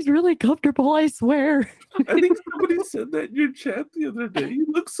sad. He's really comfortable, I swear. I think somebody said that in your chat the other day. You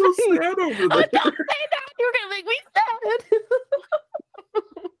look so sad over there. Oh, don't say that. You're gonna make me sad.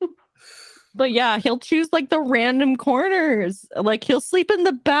 But yeah, he'll choose like the random corners. Like he'll sleep in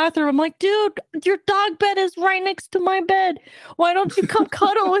the bathroom. I'm like, dude, your dog bed is right next to my bed. Why don't you come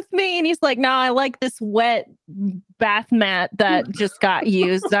cuddle with me? And he's like, no, I like this wet bath mat that just got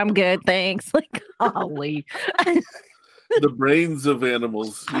used. I'm good, thanks. Like, golly. The brains of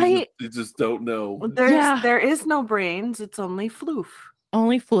animals. You just don't know. There is no brains. It's only floof.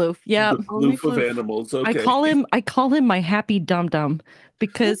 Only floof. Yeah. The floof of animals. Okay. I call him my happy dum dum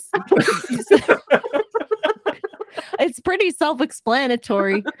because it's pretty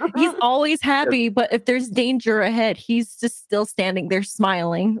self-explanatory. He's always happy, but if there's danger ahead, he's just still standing there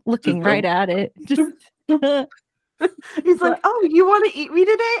smiling, looking right at it. Just he's like, "Oh, you want to eat me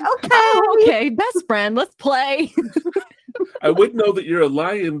today? Okay, okay, best friend, let's play." I would know that you're a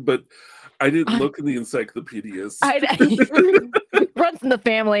lion, but I didn't look in the encyclopedias. Runs in the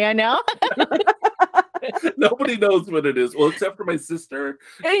family, I know. Nobody knows what it is. Well, except for my sister.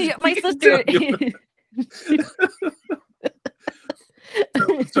 My sister.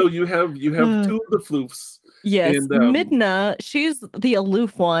 So you have 2 of the floofs. Yes, and, Midna, she's the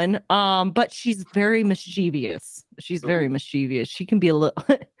aloof one, but she's very mischievous. She's very mischievous. She can be a little,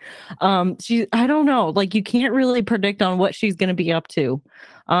 I don't know, like you can't really predict on what she's going to be up to.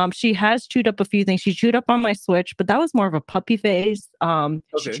 She has chewed up a few things. She chewed up on my Switch, but that was more of a puppy phase.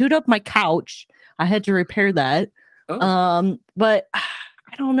 She chewed up my couch. I had to repair that. But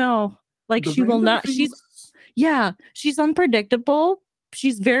I don't know, like she will not, she's unpredictable.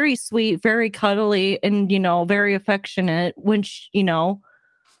 She's very sweet, very cuddly, and, very affectionate when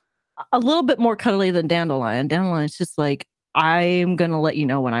a little bit more cuddly than Dandelion. Dandelion's just like, I'm going to let you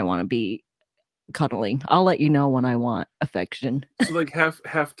know when I want to be cuddling. I'll let you know when I want affection. So like half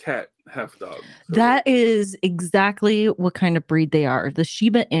cat, half dog. So. That is exactly what kind of breed they are. The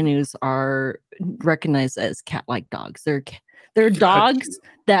Shiba Inus are recognized as cat-like dogs. They're dogs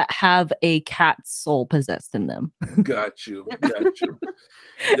that have a cat's soul possessed in them. Got you.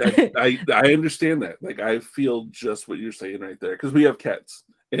 I understand that. Like, I feel just what you're saying right there, because we have cats,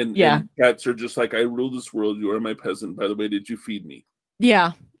 and cats are just like, I rule this world. You are my peasant. By the way, did you feed me?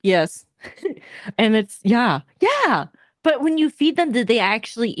 Yeah. Yes. And it's yeah. But when you feed them, did they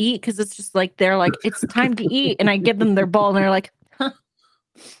actually eat? Because it's just like they're like, it's time to eat, and I give them their bowl, and they're like, huh.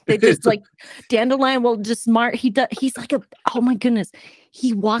 They just like Dandelion will just smart. He's like oh my goodness.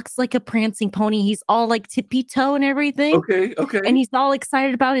 He walks like a prancing pony. He's all like tippy toe and everything. Okay. And he's all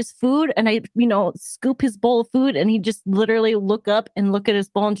excited about his food. And I, scoop his bowl of food, and he just literally look up and look at his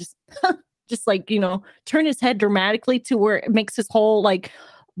bowl and just like, turn his head dramatically to where it makes his whole like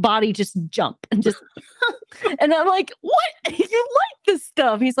body just jump and just and I'm like, what? You like this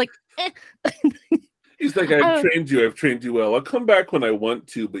stuff? He's like, eh. He's like, I've trained you well. I'll come back when I want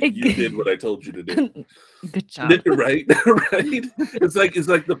to, but you did what I told you to do. Good job. Right? It's like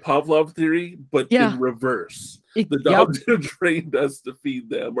the Pavlov theory, but in reverse. The dogs have trained us to feed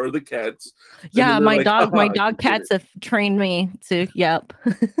them, or the cats. Yeah, my dog cats have trained me to. Yep.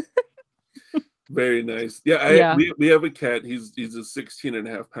 Very nice. Yeah, we have a cat. He's a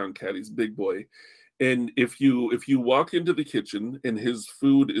 16.5-pound cat. He's a big boy. And if you walk into the kitchen and his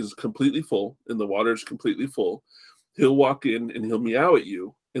food is completely full and the water is completely full, he'll walk in and he'll meow at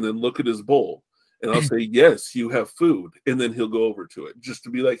you and then look at his bowl. And I'll say, yes, you have food. And then he'll go over to it just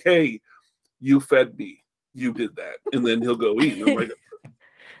to be like, hey, you fed me. You did that. And then he'll go eat. And I'm like,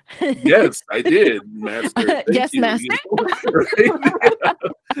 yes, I did, master. Yes, master.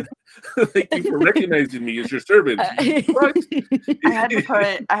 Thank you for recognizing me as your servant. What?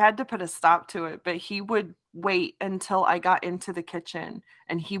 I had to put a stop to it, but he would wait until I got into the kitchen,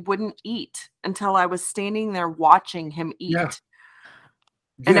 and he wouldn't eat until I was standing there watching him eat. Yeah.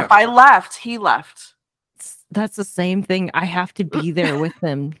 And if I left, he left. That's the same thing. I have to be there with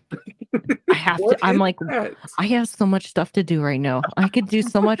him. I have to. I'm like, I have so much stuff to do right now. I could do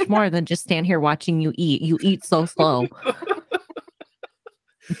so much more than just stand here watching you eat. You eat so slow.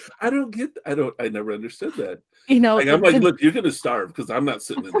 I never understood that. Like, I'm like, look, you're gonna starve because I'm not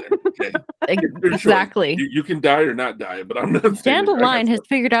sitting in there. Okay? Exactly. You can die or not die, but I'm not. Dandelion has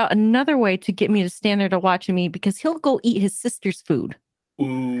figured out another way to get me to stand there to watch me, because he'll go eat his sister's food.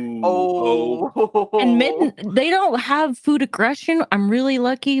 Ooh, And Midna, they don't have food aggression. I'm really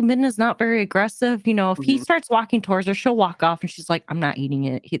lucky. Midna's not very aggressive. If he starts walking towards her, she'll walk off, and she's like, I'm not eating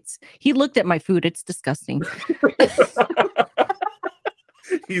it. He looked at my food. It's disgusting.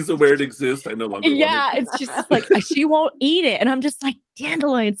 He's aware it exists. I no longer. Yeah, it's just like she won't eat it, and I'm just like,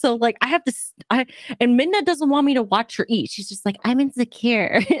 Dandelion. So like, I have to. And Midna doesn't want me to watch her eat. She's just like, I'm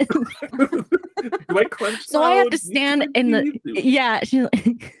insecure. Do I crunch? So I have to stand in the. Yeah, she's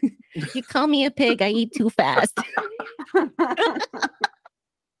like, you call me a pig. I eat too fast.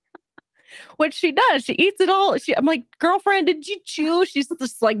 What she does, she eats it all. I'm like, girlfriend, did you chew? She's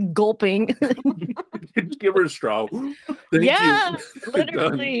just like gulping. Give her a straw. Yeah,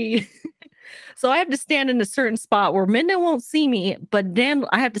 literally. So I have to stand in a certain spot where Midna won't see me, but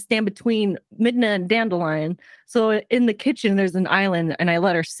I have to stand between Midna and Dandelion. So in the kitchen, there's an island, and I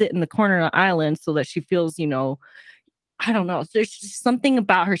let her sit in the corner of the island so that she feels, I don't know. There's just something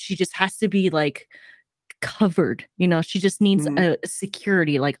about her. She just has to be like covered. She just needs a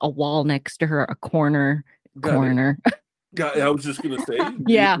security, like a wall next to her, a corner. I was just gonna say,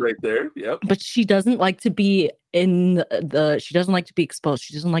 yeah, right there. Yep. But she doesn't like to be she doesn't like to be exposed.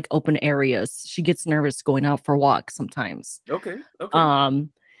 She doesn't like open areas. She gets nervous going out for walks sometimes. Okay.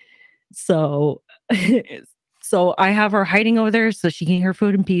 So I have her hiding over there so she can eat her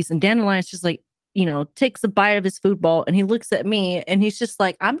food in peace. And Dandelion's just like, takes a bite of his food bowl, and he looks at me, and he's just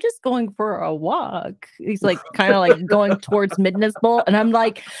like, I'm just going for a walk. He's like, kind of like going towards Midna's bowl. And I'm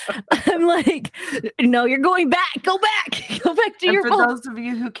like, no, you're going back. Go back to your bowl. For those of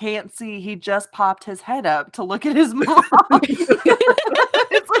you who can't see, he just popped his head up to look at his mom.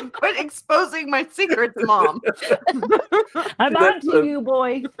 It's like, quit exposing my secrets, Mom. I'm on to you,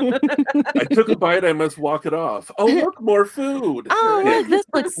 boy. I took a bite. I must walk it off. Oh, look, more food. Oh, look, this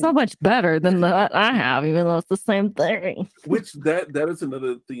looks so much better than the I have, even though it's the same thing. Which that is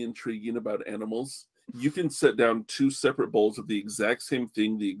another thing intriguing about animals. You can set down two separate bowls of the exact same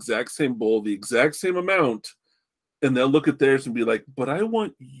thing, the exact same bowl, the exact same amount, and they'll look at theirs and be like, but I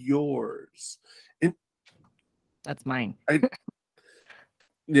want yours. And that's mine.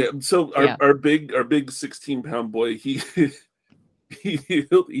 So our big 16-pound boy, he'll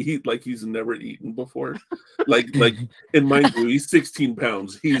eat like he's never eaten before. Like, and mind you, he's 16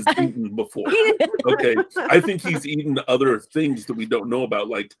 pounds. He's eaten before. Okay. I think he's eaten other things that we don't know about,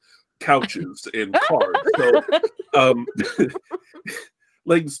 like couches and cars. So,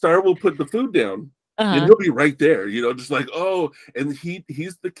 like Star will put the food down, and he'll be right there, just like, oh, and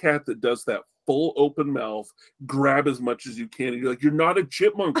he's the cat that does that full open mouth, grab as much as you can, and you're like, you're not a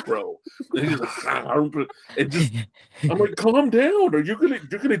chipmunk, bro. And he's like, and just, I'm like, calm down, or you're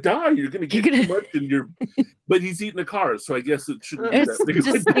gonna die. You're gonna get too much, but he's eating a car, so I guess it shouldn't be that big.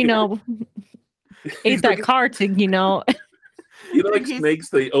 Just ate that car to like snakes,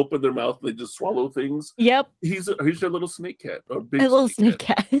 they open their mouth, they just swallow things. Yep. He's a little snake cat, or big a little snake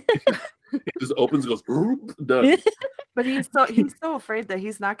cat. He just opens and goes, done. But he's so afraid that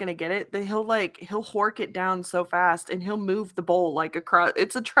he's not gonna get it that he'll hork it down so fast, and he'll move the bowl like across.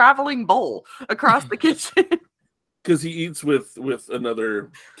 It's a traveling bowl across the kitchen. Because he eats with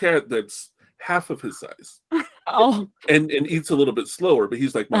another cat that's half of his size. Oh, and eats a little bit slower, but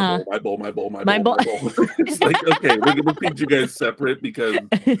he's like, my bowl. It's like, okay, we're gonna feed you guys separate because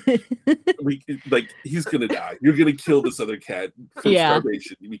he's gonna die. You're gonna kill this other cat from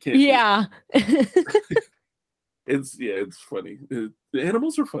starvation. We can't. Yeah. It's funny. The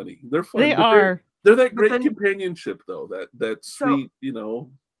animals are funny. They're fun. They are. They're that great companionship, though. That sweet,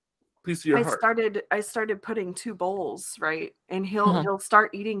 piece of your heart. I started putting 2 bowls, right, and he'll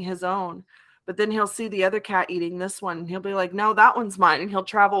start eating his own. But then he'll see the other cat eating this one, and he'll be like, no, that one's mine. And he'll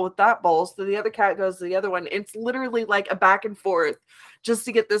travel with that bowl. So the other cat goes to the other one. It's literally like a back and forth just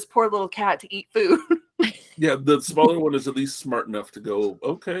to get this poor little cat to eat food. Yeah, the smaller one is at least smart enough to go,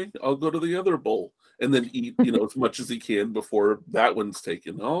 okay, I'll go to the other bowl and then eat, as much as he can before that one's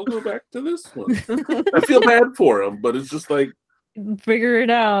taken. I'll go back to this one. I feel bad for him, but it's just like, figure it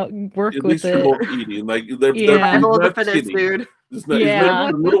out, work at with least it. They're both eating. Like they're not skinny. Dude.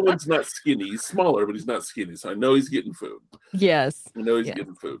 The little one's not skinny. He's smaller, but he's not skinny. So I know he's getting food. Yes. I know he's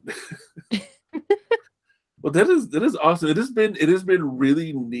getting food. Well, that is awesome. It has been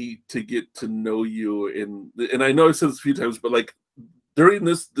really neat to get to know you, and I know I've said this a few times, but like during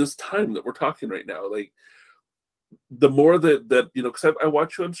this time that we're talking right now, like the more that because I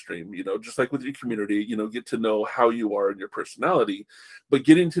watch you on stream, just like with your community, get to know how you are and your personality, but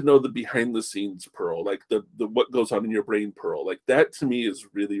getting to know the behind the scenes Pearl, like the what goes on in your brain Pearl, like that to me is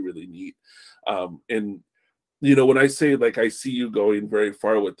really, really neat. And when I say like I see you going very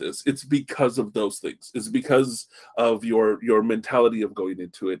far with this, it's because of those things. It's because of your mentality of going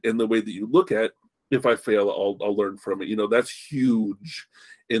into it and the way that you look at, if I fail, I'll learn from it. That's huge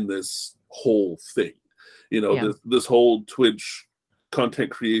in this whole thing. This whole Twitch content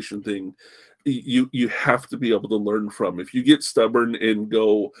creation thing, you have to be able to learn from. If you get stubborn and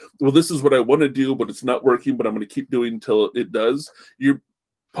go, well, this is what I want to do, but it's not working, but I'm going to keep doing until it does, you're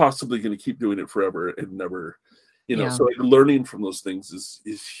possibly going to keep doing it forever and never, so like learning from those things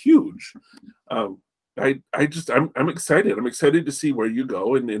is huge. I'm excited. I'm excited to see where you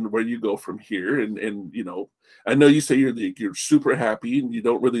go and where you go from here. And I know you say you're super happy and you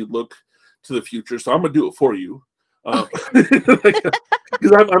don't really look to the future, so I'm gonna do it for you,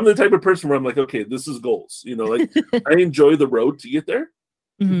 because I'm the type of person where I'm like, okay, this is goals. Like I enjoy the road to get there,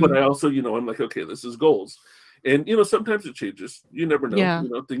 but I also, I'm like, okay, this is goals, and sometimes it changes. You never know. Yeah.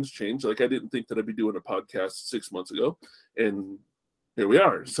 Things change. Like I didn't think that I'd be doing a podcast 6 months ago, and here we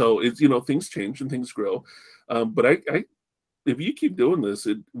are. So it's things change and things grow, but I if you keep doing this,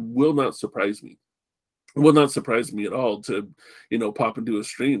 it will not surprise me. It will not surprise me at all to, pop into a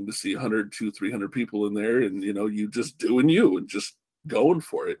stream to see 100, 200, 300 people in there, and you just doing you and just going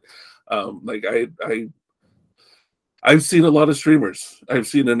for it. Like I've seen a lot of streamers. And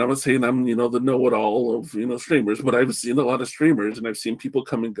I'm not saying I'm the know-it-all of streamers, but I've seen a lot of streamers, and I've seen people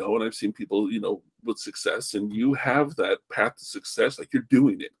come and go, and I've seen people with success, and you have that path to success. Like you're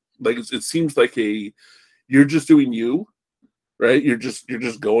doing it. Like it seems like you're just doing you. Right, you're just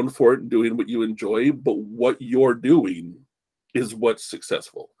going for it and doing what you enjoy, but what you're doing is what's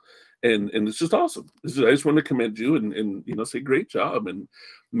successful, and it's just awesome. I just want to commend you and say great job, and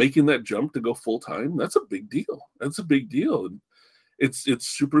making that jump to go full time. That's a big deal. And it's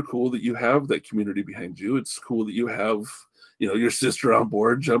super cool that you have that community behind you. It's cool that you have your sister on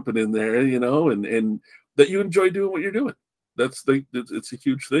board jumping in there, and that you enjoy doing what you're doing. It's a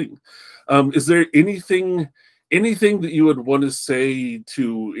huge thing. Is there anything that you would want to say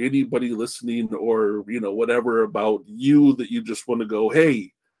to anybody listening, or whatever about you that you just want to go,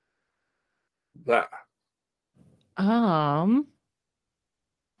 hey, that?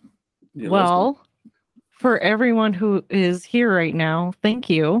 Well, for everyone who is here right now, thank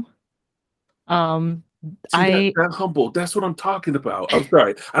you. That humble. That's what I'm talking about. I'm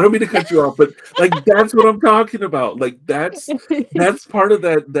sorry. I don't mean to cut you off, but like that's what I'm talking about. Like that's part of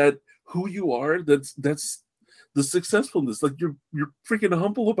that who you are. That's the successfulness. Like you're freaking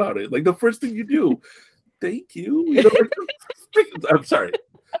humble about it. Like the first thing you do, thank you. You know, like, I'm sorry.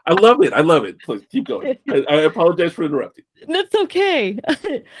 I love it. Please keep going. I apologize for interrupting. That's okay.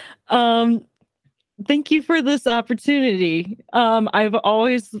 Thank you for this opportunity. I've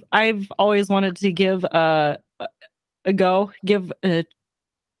always wanted to give a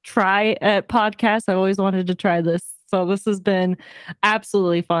try at podcasts. I always wanted to try this. So this has been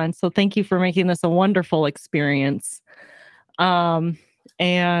absolutely fun. So thank you for making this a wonderful experience. And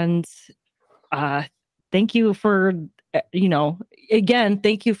thank you for, again,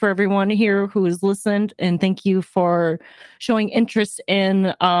 thank you for everyone here who has listened, and thank you for showing interest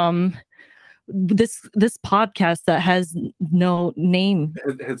in this podcast that has no name.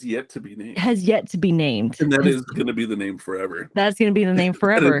 It has yet to be named. And that is going to be the name forever. That's going to be the name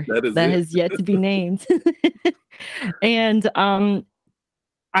forever. that has yet to be named. And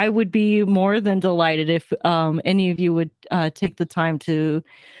I would be more than delighted if any of you would take the time to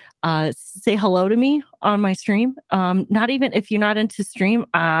say hello to me on my stream. Not even if you're not into stream,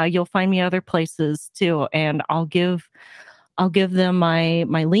 you'll find me other places too, and I'll give them my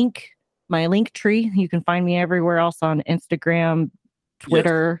link tree. You can find me everywhere else on Instagram,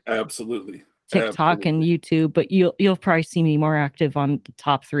 Twitter, yes, absolutely, TikTok, and YouTube. But you'll probably see me more active on the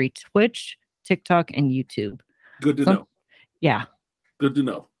top 3: Twitch, TikTok, and YouTube. Good to know. Yeah. Good to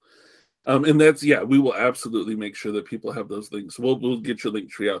know. And that's, we will absolutely make sure that people have those links. We'll get your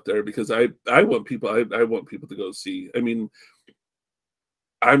link tree out there, because I want people to go see. I mean,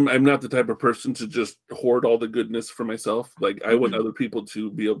 I'm not the type of person to just hoard all the goodness for myself. Like, I want other people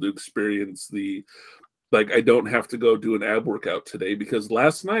to be able to experience I don't have to go do an ab workout today, because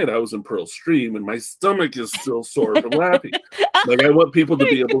last night I was in Pearl's stream and my stomach is still sore from laughing. Like, I want people to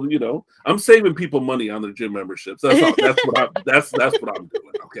be able to, I'm saving people money on their gym memberships. That's what I'm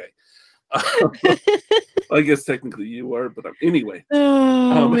doing. Okay. I guess technically you are, but anyway.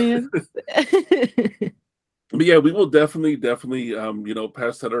 Oh man. But yeah, we will definitely,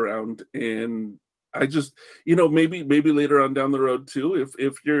 pass that around. And I just, maybe later on down the road too,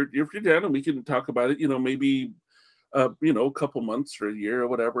 if you're down and we can talk about it, maybe, a couple months or a year or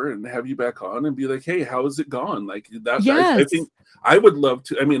whatever, and have you back on and be like, hey, how has it gone? Like that. Yes. I think I would love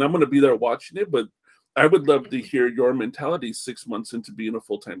to. I mean, I'm going to be there watching it, but I would love to hear your mentality 6 months into being a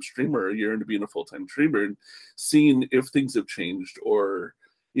full-time streamer, a year into being a full-time streamer, and seeing if things have changed, or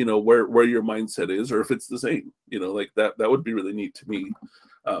where your mindset is, or if it's the same. Like that would be really neat to me.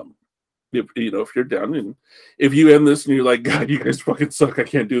 If you're down, and if you end this and you're like, God, you guys fucking suck, I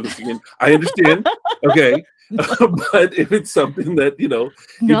can't do this again, I understand. Okay. But if it's something that you know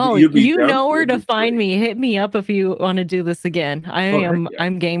where to find me. Hit me up if you want to do this again.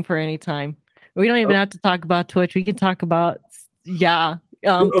 I'm game for any time. We don't even have to talk about Twitch. We can talk about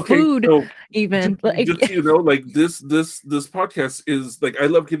food, so even. Just like this podcast is like, I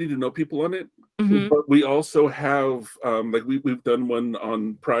love getting to know people on it. Mm-hmm. But we also have we've done one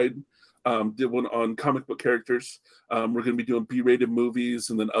on Pride. Did one on comic book characters. We're going to be doing B-rated movies,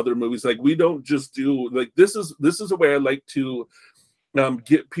 and then other movies. Like, we don't just do this is a way I like to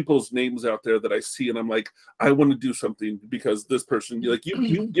get people's names out there that I see, and I'm like, I want to do something because this person, like,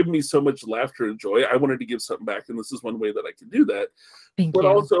 you give me so much laughter and joy. I wanted to give something back, and this is one way that I can do that. Thank but you.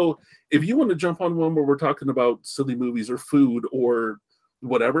 Also, if you want to jump on one where we're talking about silly movies or food or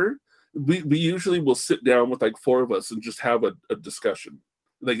whatever, we usually will sit down with like 4 of us and just have a discussion.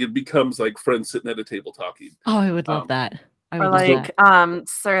 Like, it becomes like friends sitting at a table talking. Oh, I would love that.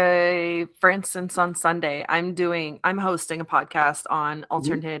 Say, for instance, on Sunday, I'm hosting a podcast on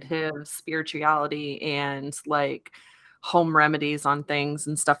alternative spirituality and like home remedies on things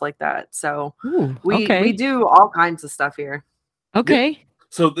and stuff like that. So we do all kinds of stuff here. Okay. Yeah.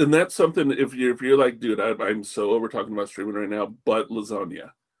 So then that's something, if you're like, dude, I'm so over talking about streaming right now, but lasagna.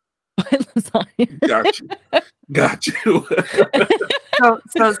 Got you.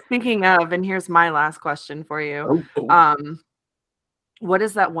 So speaking of, and here's my last question for you. What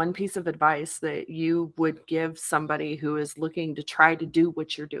is that one piece of advice that you would give somebody who is looking to try to do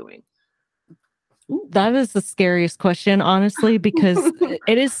what you're doing? That is the scariest question, honestly, because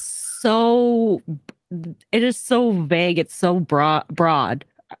it is so vague. It's so broad.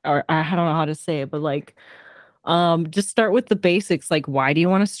 Or I don't know how to say it, but like, just start with the basics. Like, why do you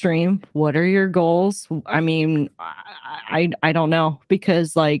want to stream? What are your goals? I mean, I don't know,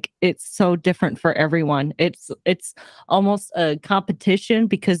 because like, it's so different for everyone. It's almost a competition,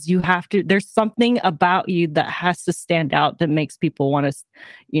 because you have to, there's something about you that has to stand out that makes people want to,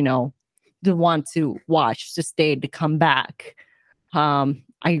 to want to watch, to stay, to come back.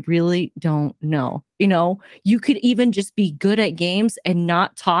 I really don't know. You know, you could even just be good at games and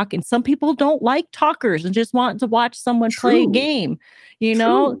not talk. And some people don't like talkers and just want to watch someone play a True. game, you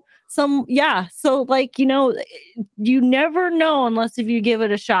know? True. So like, you know, you never know unless if you give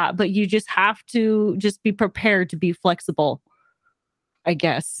it a shot, but you just have to just be prepared to be flexible. I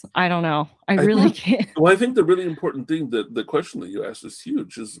guess. I don't know. I really can't. Well, I think the really important thing, that the question that you asked is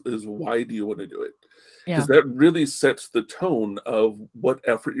huge, is why do you want to do it? Because that really sets the tone of what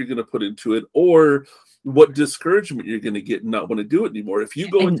effort you're going to put into it, or what discouragement you're going to get and not want to do it anymore. If you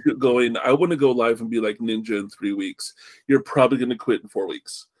go into it going, I want to go live and be like Ninja in 3 weeks, you're probably going to quit in 4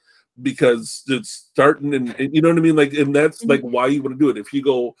 weeks. Because it's starting, and you know what I mean? Like, and that's like why you want to do it. If you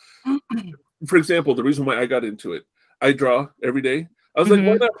go, for example, the reason why I got into it, I draw every day. I was like,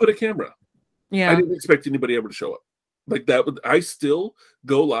 why not put a camera? Yeah. I didn't expect anybody ever to show up. Like that. I still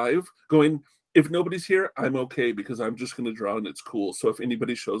go live going, if nobody's here, I'm okay, because I'm just going to draw and it's cool. So if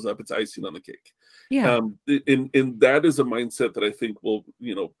anybody shows up, it's icing on the cake. Yeah. And that is a mindset that I think will,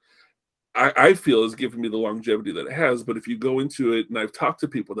 you know, I feel has given me the longevity that it has. But if you go into it, and I've talked to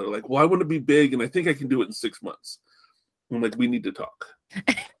people that are like, well, I want to be big and I think I can do it in 6 months. I'm like, we need to talk.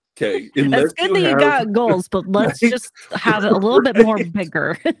 Okay. It's good that you got goals, but let's just have it a little bit more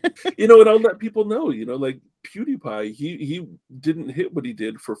bigger. You know, and I'll let people know, you know, like PewDiePie, he didn't hit what he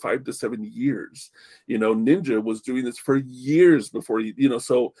did for 5 to 7 years. You know, Ninja was doing this for years before he, you know,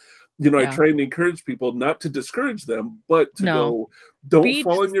 so, you know, I try and encourage people not to discourage them, but to go, don't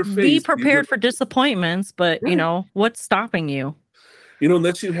fall on your face. Be prepared for disappointments, but you know, what's stopping you? You know,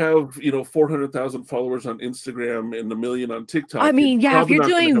 unless you have, you know, 400,000 followers on Instagram and 1 million on TikTok. I mean, if you're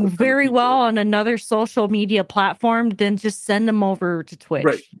doing very well on another social media platform, then just send them over to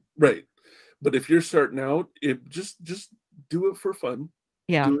Twitch. Right. But if you're starting out, it just do it for fun.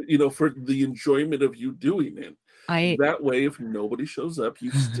 Yeah. Do it, you know, for the enjoyment of you doing it. That way, if nobody shows up,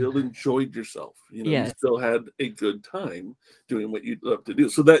 you still enjoyed yourself. You know, you still had a good time doing what you'd love to do.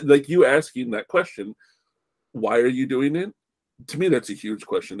 So that, like you asking that question, why are you doing it? To me, that's a huge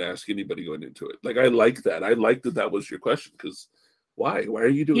question to ask anybody going into it. Like, I like that. I like that was your question, because why? Why are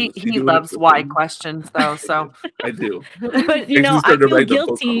you doing this? He loves why questions, though. So I do. But you know, I feel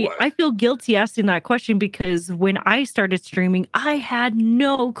guilty. I feel guilty asking that question, because when I started streaming, I had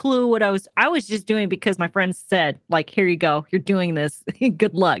no clue what I was just doing because my friends said, like, here you go, you're doing this.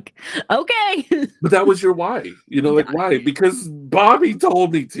 Good luck. Okay. But that was your why. You know, like, why? Because Bobby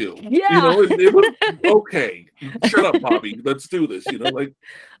told me to. Yeah. You know, it was okay. Shut up, Bobby. Let's do this. You know, like,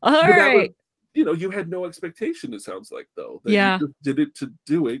 all right. You know, you had no expectation, it sounds like, though. That you just did it to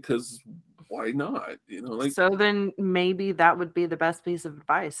do it, because why not? You know, like. So then maybe that would be the best piece of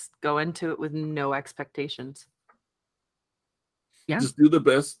advice. Go into it with no expectations. Yeah. Just do the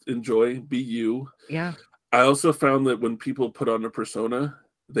best, enjoy, be you. Yeah. I also found that when people put on a persona,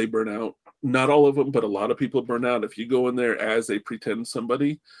 they burn out. Not all of them, but a lot of people burn out. If you go in there as a pretend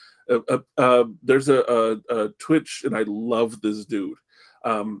somebody, there's a Twitch, and I love this dude.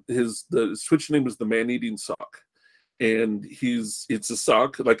 The Twitch name is the Man-Eating Sock, and it's a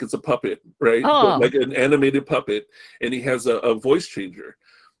sock, like it's a puppet, right? But like an animated puppet, and he has a voice changer.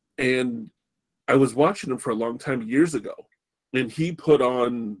 And I was watching him for a long time, years ago, and he put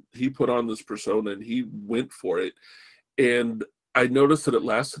on this persona, and he went for it. And I noticed that it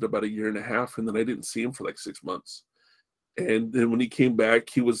lasted about 1.5 years, and then I didn't see him for like 6 months. And then when he came back,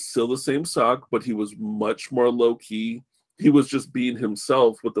 he was still the same sock, but he was much more low-key. He was just being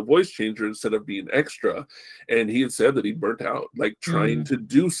himself with the voice changer instead of being extra. And he had said that he burnt out, like trying to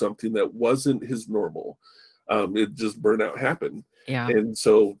do something that wasn't his normal. It just burnout happened. Yeah. And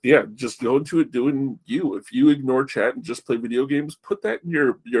so, just go into it doing you. If you ignore chat and just play video games, put that in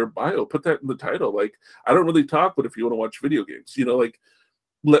your bio, put that in the title. Like, I don't really talk, but if you want to watch video games, you know, like,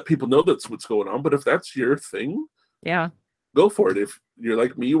 let people know that's what's going on. But if that's your thing, go for it. If you're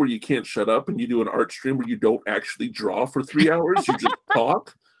like me, where you can't shut up and you do an art stream where you don't actually draw for 3 hours, you just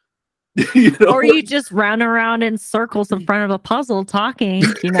talk. You know, or you just run around in circles in front of a puzzle talking,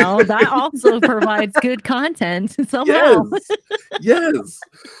 you know, that also provides good content somehow. Yes.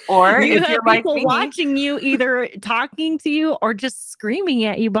 Or you if have you're like people me, watching you, either talking to you or just screaming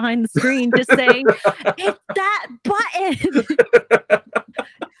at you behind the screen, just saying, "It's that button.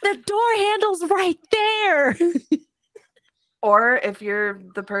 The door handle's right there." or if you're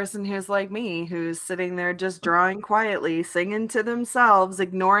the person who's like me, who's sitting there just drawing quietly, singing to themselves,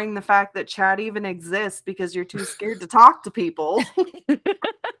 ignoring the fact that chat even exists because you're too scared to talk to people.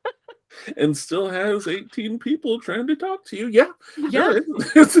 And still has 18 people trying to talk to you. Yeah. Yeah.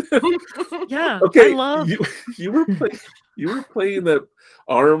 Okay. I love you were playing that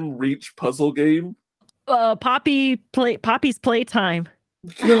arm reach puzzle game. Poppy's Playtime.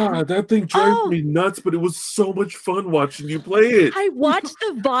 God, that thing drives me nuts, but it was so much fun watching you play it. I watched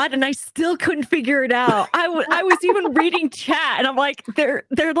the VOD and I still couldn't figure it out. I was even reading chat and I'm like, they're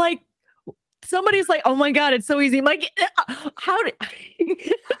like, somebody's like, oh my God, it's so easy. I'm like, how did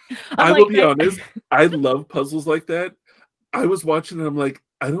I will be honest, I love puzzles like that. I was watching and I'm like,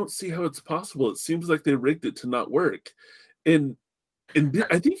 I don't see how it's possible. It seems like they rigged it to not work. And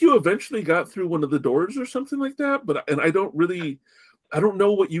I think you eventually got through one of the doors or something like that, but I don't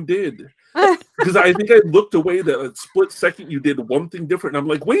know what you did. Because I think I looked away that a split second you did one thing different. And I'm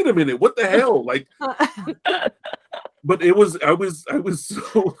like, wait a minute, what the hell? Like, but I was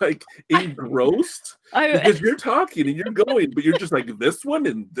so like engrossed because you're talking and you're going, but you're just like this one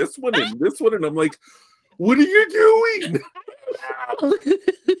and this one and this one. And I'm like, what are you doing?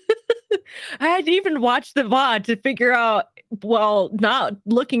 I had to even watch the VOD to figure out, well, not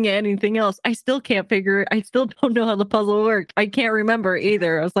looking at anything else. I still don't know how the puzzle worked. I can't remember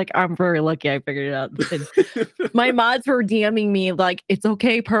either. I was like, I'm very lucky I figured it out. My mods were DMing me like, it's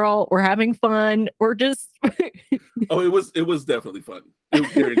okay, Pearl. We're having fun. We're just Oh, it was definitely fun. I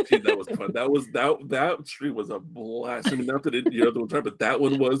guaranteed that was fun. That stream was a blast. I mean, not that the other one tried, but that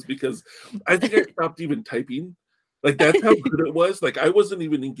one was because I think I stopped even typing. Like that's how good it was. Like I wasn't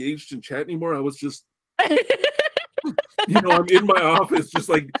even engaged in chat anymore. I was just, I'm in my office, just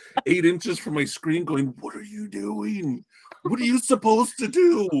like 8 inches from my screen, going, "What are you doing? What are you supposed to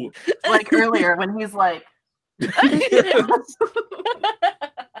do?" Like earlier when he's like, and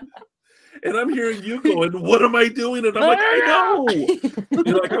I'm hearing you going, "What am I doing?" And I'm like, "I know."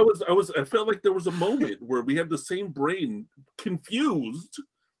 Like I felt like there was a moment where we had the same brain, confused.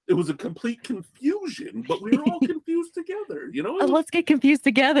 It was a complete confusion, but we were all confused together, Let's get confused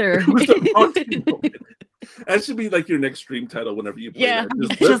together. That should be like your next stream title whenever you play that.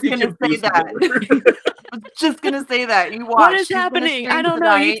 Just gonna say that. Just gonna say that. You watch. What is happening? I don't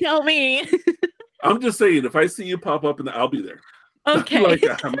know. You tell me. I'm just saying, if I see you pop up, and I'll be there. Okay. Like,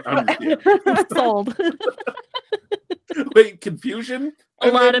 I'm sold. Wait, confusion? A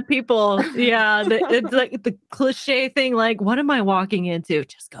lot of people, yeah. It's like the cliche thing, like, what am I walking into?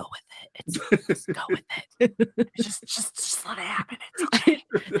 Just go with it. Just go with it. just let it happen. It's okay.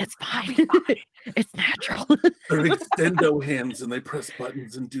 It's fine. It's natural. They're extendo hands and they press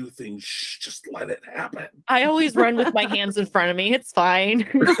buttons and do things. Shh, just let it happen. I always run with my hands in front of me. It's fine.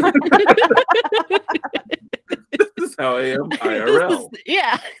 This is how I am IRL.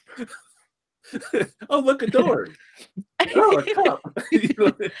 Yeah. Oh, look, a door. Oh, a cup.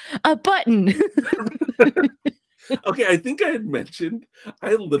 A button. Okay, I think I had mentioned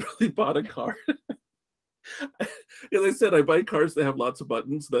I literally bought a car. As I said, I buy cars that have lots of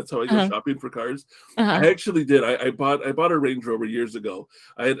buttons. That's how I go shopping for cars. I actually did. I bought a Range Rover years ago.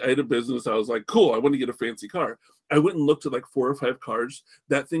 I had a business. I was like, cool, I want to get a fancy car. I went and looked at like 4 or 5 cars.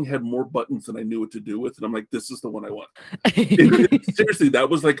 That thing had more buttons than I knew what to do with. And I'm like, this is the one I want. Seriously, that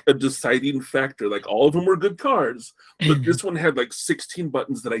was like a deciding factor. Like all of them were good cars, but this one had like 16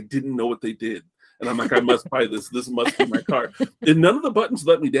 buttons that I didn't know what they did. And I'm like, I must buy this. This must be my car. And none of the buttons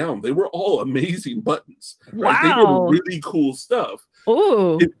let me down. They were all amazing buttons. Right? They did really cool stuff.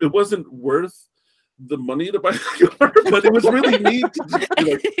 Ooh. It wasn't worth the money to buy the car, but it was really neat to just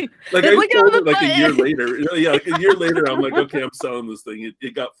be like I sold it like a year later. Yeah, like a year later, I'm like, okay, I'm selling this thing.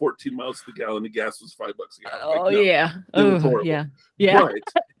 It got 14 miles to the gallon. The gas was $5 a gallon. Like, yeah. Oh, yeah. Yeah. But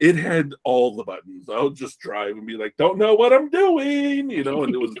it had all the buttons. I would just drive and be like, don't know what I'm doing, and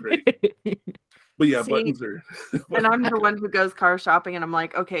it was great. But yeah, buttons are. And I'm the one who goes car shopping, and I'm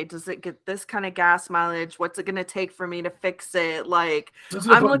like, okay, does it get this kind of gas mileage? What's it going to take for me to fix it? Like,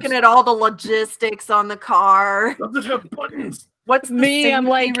 I'm looking at all the logistics on the car. Does it have buttons? What's the safety I'm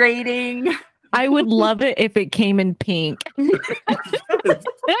like rating? I would love it if it came in pink.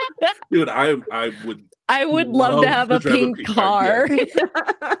 Dude, I would love to have a pink car.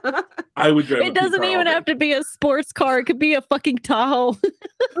 I would drive. It doesn't even have to be a sports car. It could be a fucking Tahoe.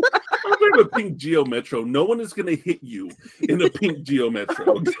 I'll drive a pink Geo Metro. No one is going to hit you in a pink Geo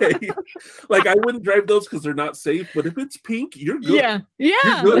Metro. Okay, like I wouldn't drive those because they're not safe. But if it's pink, you're good. Yeah.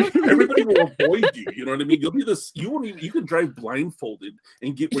 You're good. Everybody will avoid you. You know what I mean? You'll be this. You won't even. You can drive blindfolded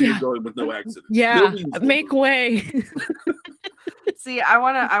and get where you're going with no accidents. Yeah, make way. See, I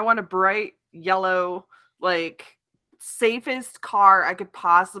want a bright yellow, like safest car I could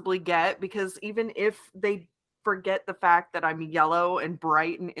possibly get, because even if they forget the fact that I'm yellow and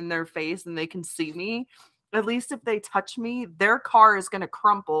bright and in their face and they can see me, at least if they touch me, their car is going to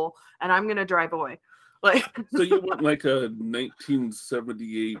crumple and I'm going to drive away. Like, so you want like a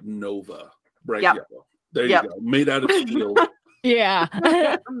 1978 Nova, bright yellow. There you go. Made out of steel. Yeah.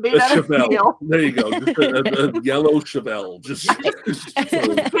 Made out of Chevelle. steel. There you go. Just a yellow Chevelle. Just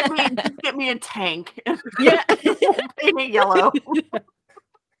Get me a tank. Yeah. Paint it yellow.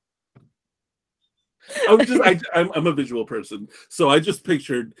 I'm a visual person, so I just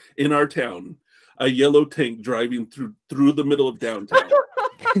pictured in our town a yellow tank driving through the middle of downtown.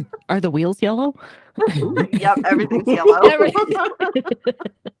 Are the wheels yellow? Yep, everything's yellow.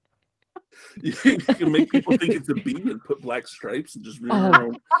 You can make people think it's a bee and put black stripes and just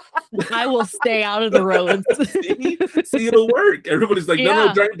around. I will stay out of the roads. See, it'll work. Everybody's like, no,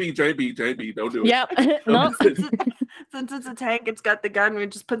 Yeah. giant bee, don't do it. Yep. No. Since it's a tank, it's got the gun. We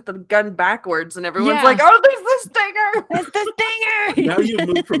just put the gun backwards, and everyone's Yeah. like, "Oh, there's the stinger! It's the stinger. Now you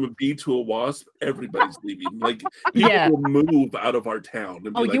move from a bee to a wasp, everybody's leaving. Like people will move out of our town.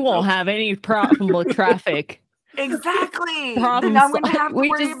 And be like, You won't have any problem with traffic. Exactly. Problems. Then I'm gonna have to We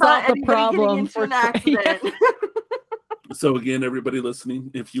worry just about solved the anybody problem getting into for an accident. So again, everybody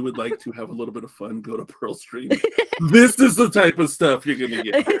listening, if you would like to have a little bit of fun, go to Pearl Stream. This is the type of stuff you're gonna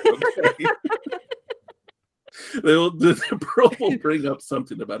get. Okay? The Pearl will bring up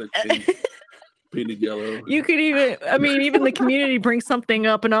something about a tank painted yellow. You could even the community brings something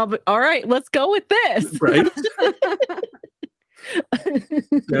up, and I'll be, all right, let's go with this. Right?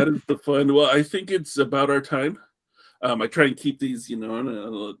 That is the fun. Well, I think it's about our time. I try and keep these, in a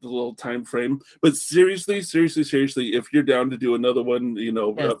little time frame. But seriously, if you're down to do another one,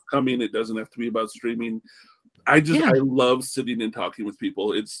 Yes. upcoming, it doesn't have to be about streaming. I love sitting and talking with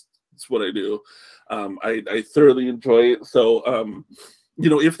people. It's what I do. I thoroughly enjoy it. So,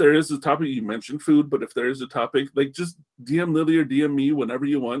 if there is a topic, you mentioned food, but if there is a topic, like just DM Lily or DM me whenever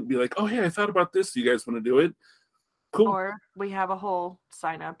you want. Be like, oh, hey, I thought about this. Do you guys want to do it? Cool. Or we have a whole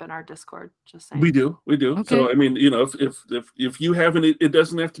sign up in our Discord. Just saying. We do. Okay. So I mean, if you haven't, it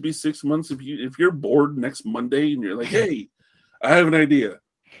doesn't have to be 6 months. If you're bored next Monday and you're like, hey, I have an idea.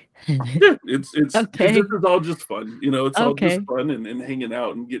 Yeah, it's Okay. this is all just fun. It's all Okay. just fun and hanging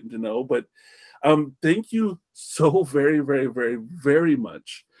out and getting to know. But thank you so very, very, very, very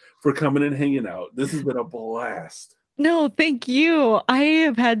much for coming and hanging out. This has been a blast. No, thank you. I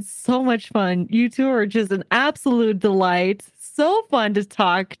have had so much fun. You two are just an absolute delight. So fun to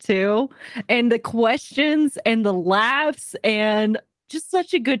talk to. And the questions and the laughs and just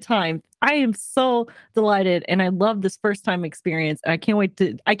such a good time. I am so delighted and I love this first time experience. I can't wait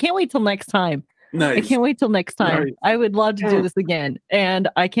till next time. Nice. I can't wait till next time. Nice. I would love to do this again. And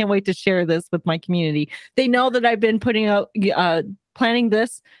I can't wait to share this with my community. They know that I've been putting out planning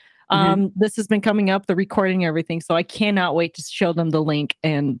this. This has been coming up, the recording, everything. So I cannot wait to show them the link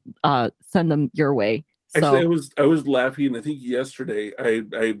and send them your way. So Actually, I was laughing. I think yesterday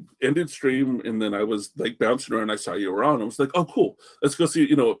I ended stream and then I was like bouncing around. I saw you were on. I was like, oh, cool. Let's go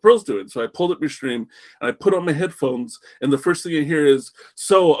see what Pearl's doing. So I pulled up your stream and I put on my headphones. And the first thing I hear is,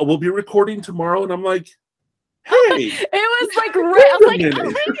 so we'll be recording tomorrow. And I'm like, hey. it was like, I was like,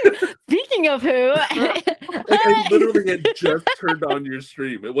 oh, hey, speaking of who, I literally had just turned on your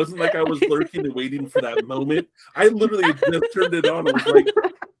stream. It wasn't like I was lurking and waiting for that moment. I literally had just turned it on. I was like,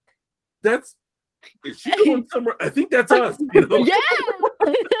 is she going somewhere? I think that's us. Yeah.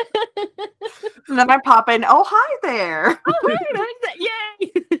 And then I pop in. Oh, hi there. Oh, hey,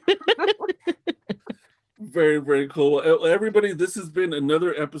 yay. Very, very cool. Everybody, this has been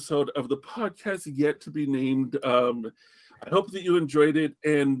another episode of the podcast yet to be named. I hope that you enjoyed it.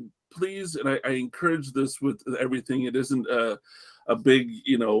 And please, and I encourage this with everything. It isn't a big,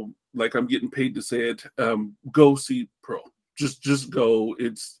 like I'm getting paid to say it. Go see Pearl. Just go.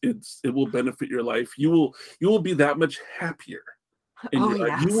 It will benefit your life. You will be that much happier in your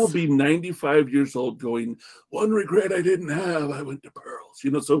life. You will be 95 years old going, one regret I didn't have, I went to Pearl's.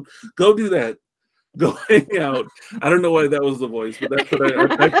 So go do that. Go hang out. I don't know why that was the voice, but that's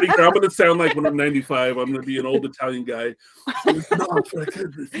what I figure I'm going to sound like when I'm 95. I'm going to be an old Italian guy. Anyway,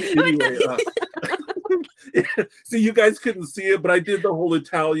 see, you guys couldn't see it, but I did the whole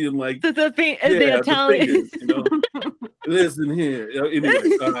Italian, like the Italian. fingers, listen here. Anyway,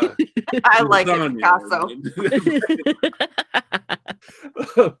 I like lasagna, Picasso.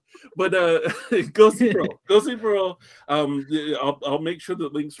 But go see Pearl. Go see Pearl. I'll make sure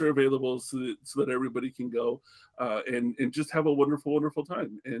that links are available so that everybody can go and just have a wonderful, wonderful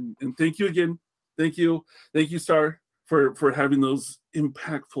time. And thank you again. Thank you, Star, for having those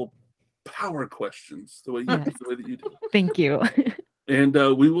impactful power questions the way that you do. Thank you. And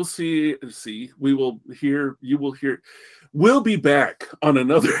we will we will hear, you will hear. We'll be back on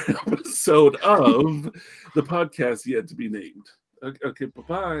another episode of the podcast yet to be named. Okay,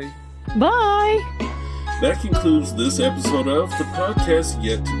 bye-bye. Bye. That concludes this episode of the podcast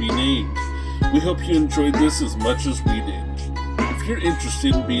yet to be named. We hope you enjoyed this as much as we did. If you're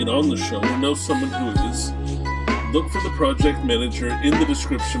interested in being on the show or know someone who is, look for the project manager in the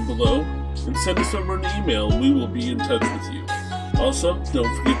description below and send us over an email and we will be in touch with you. Also,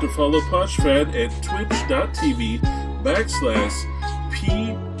 don't forget to follow Pochfad at twitch.tv/POCHFAD.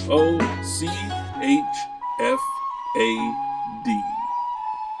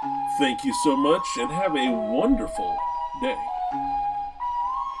 Thank you so much and have a wonderful day.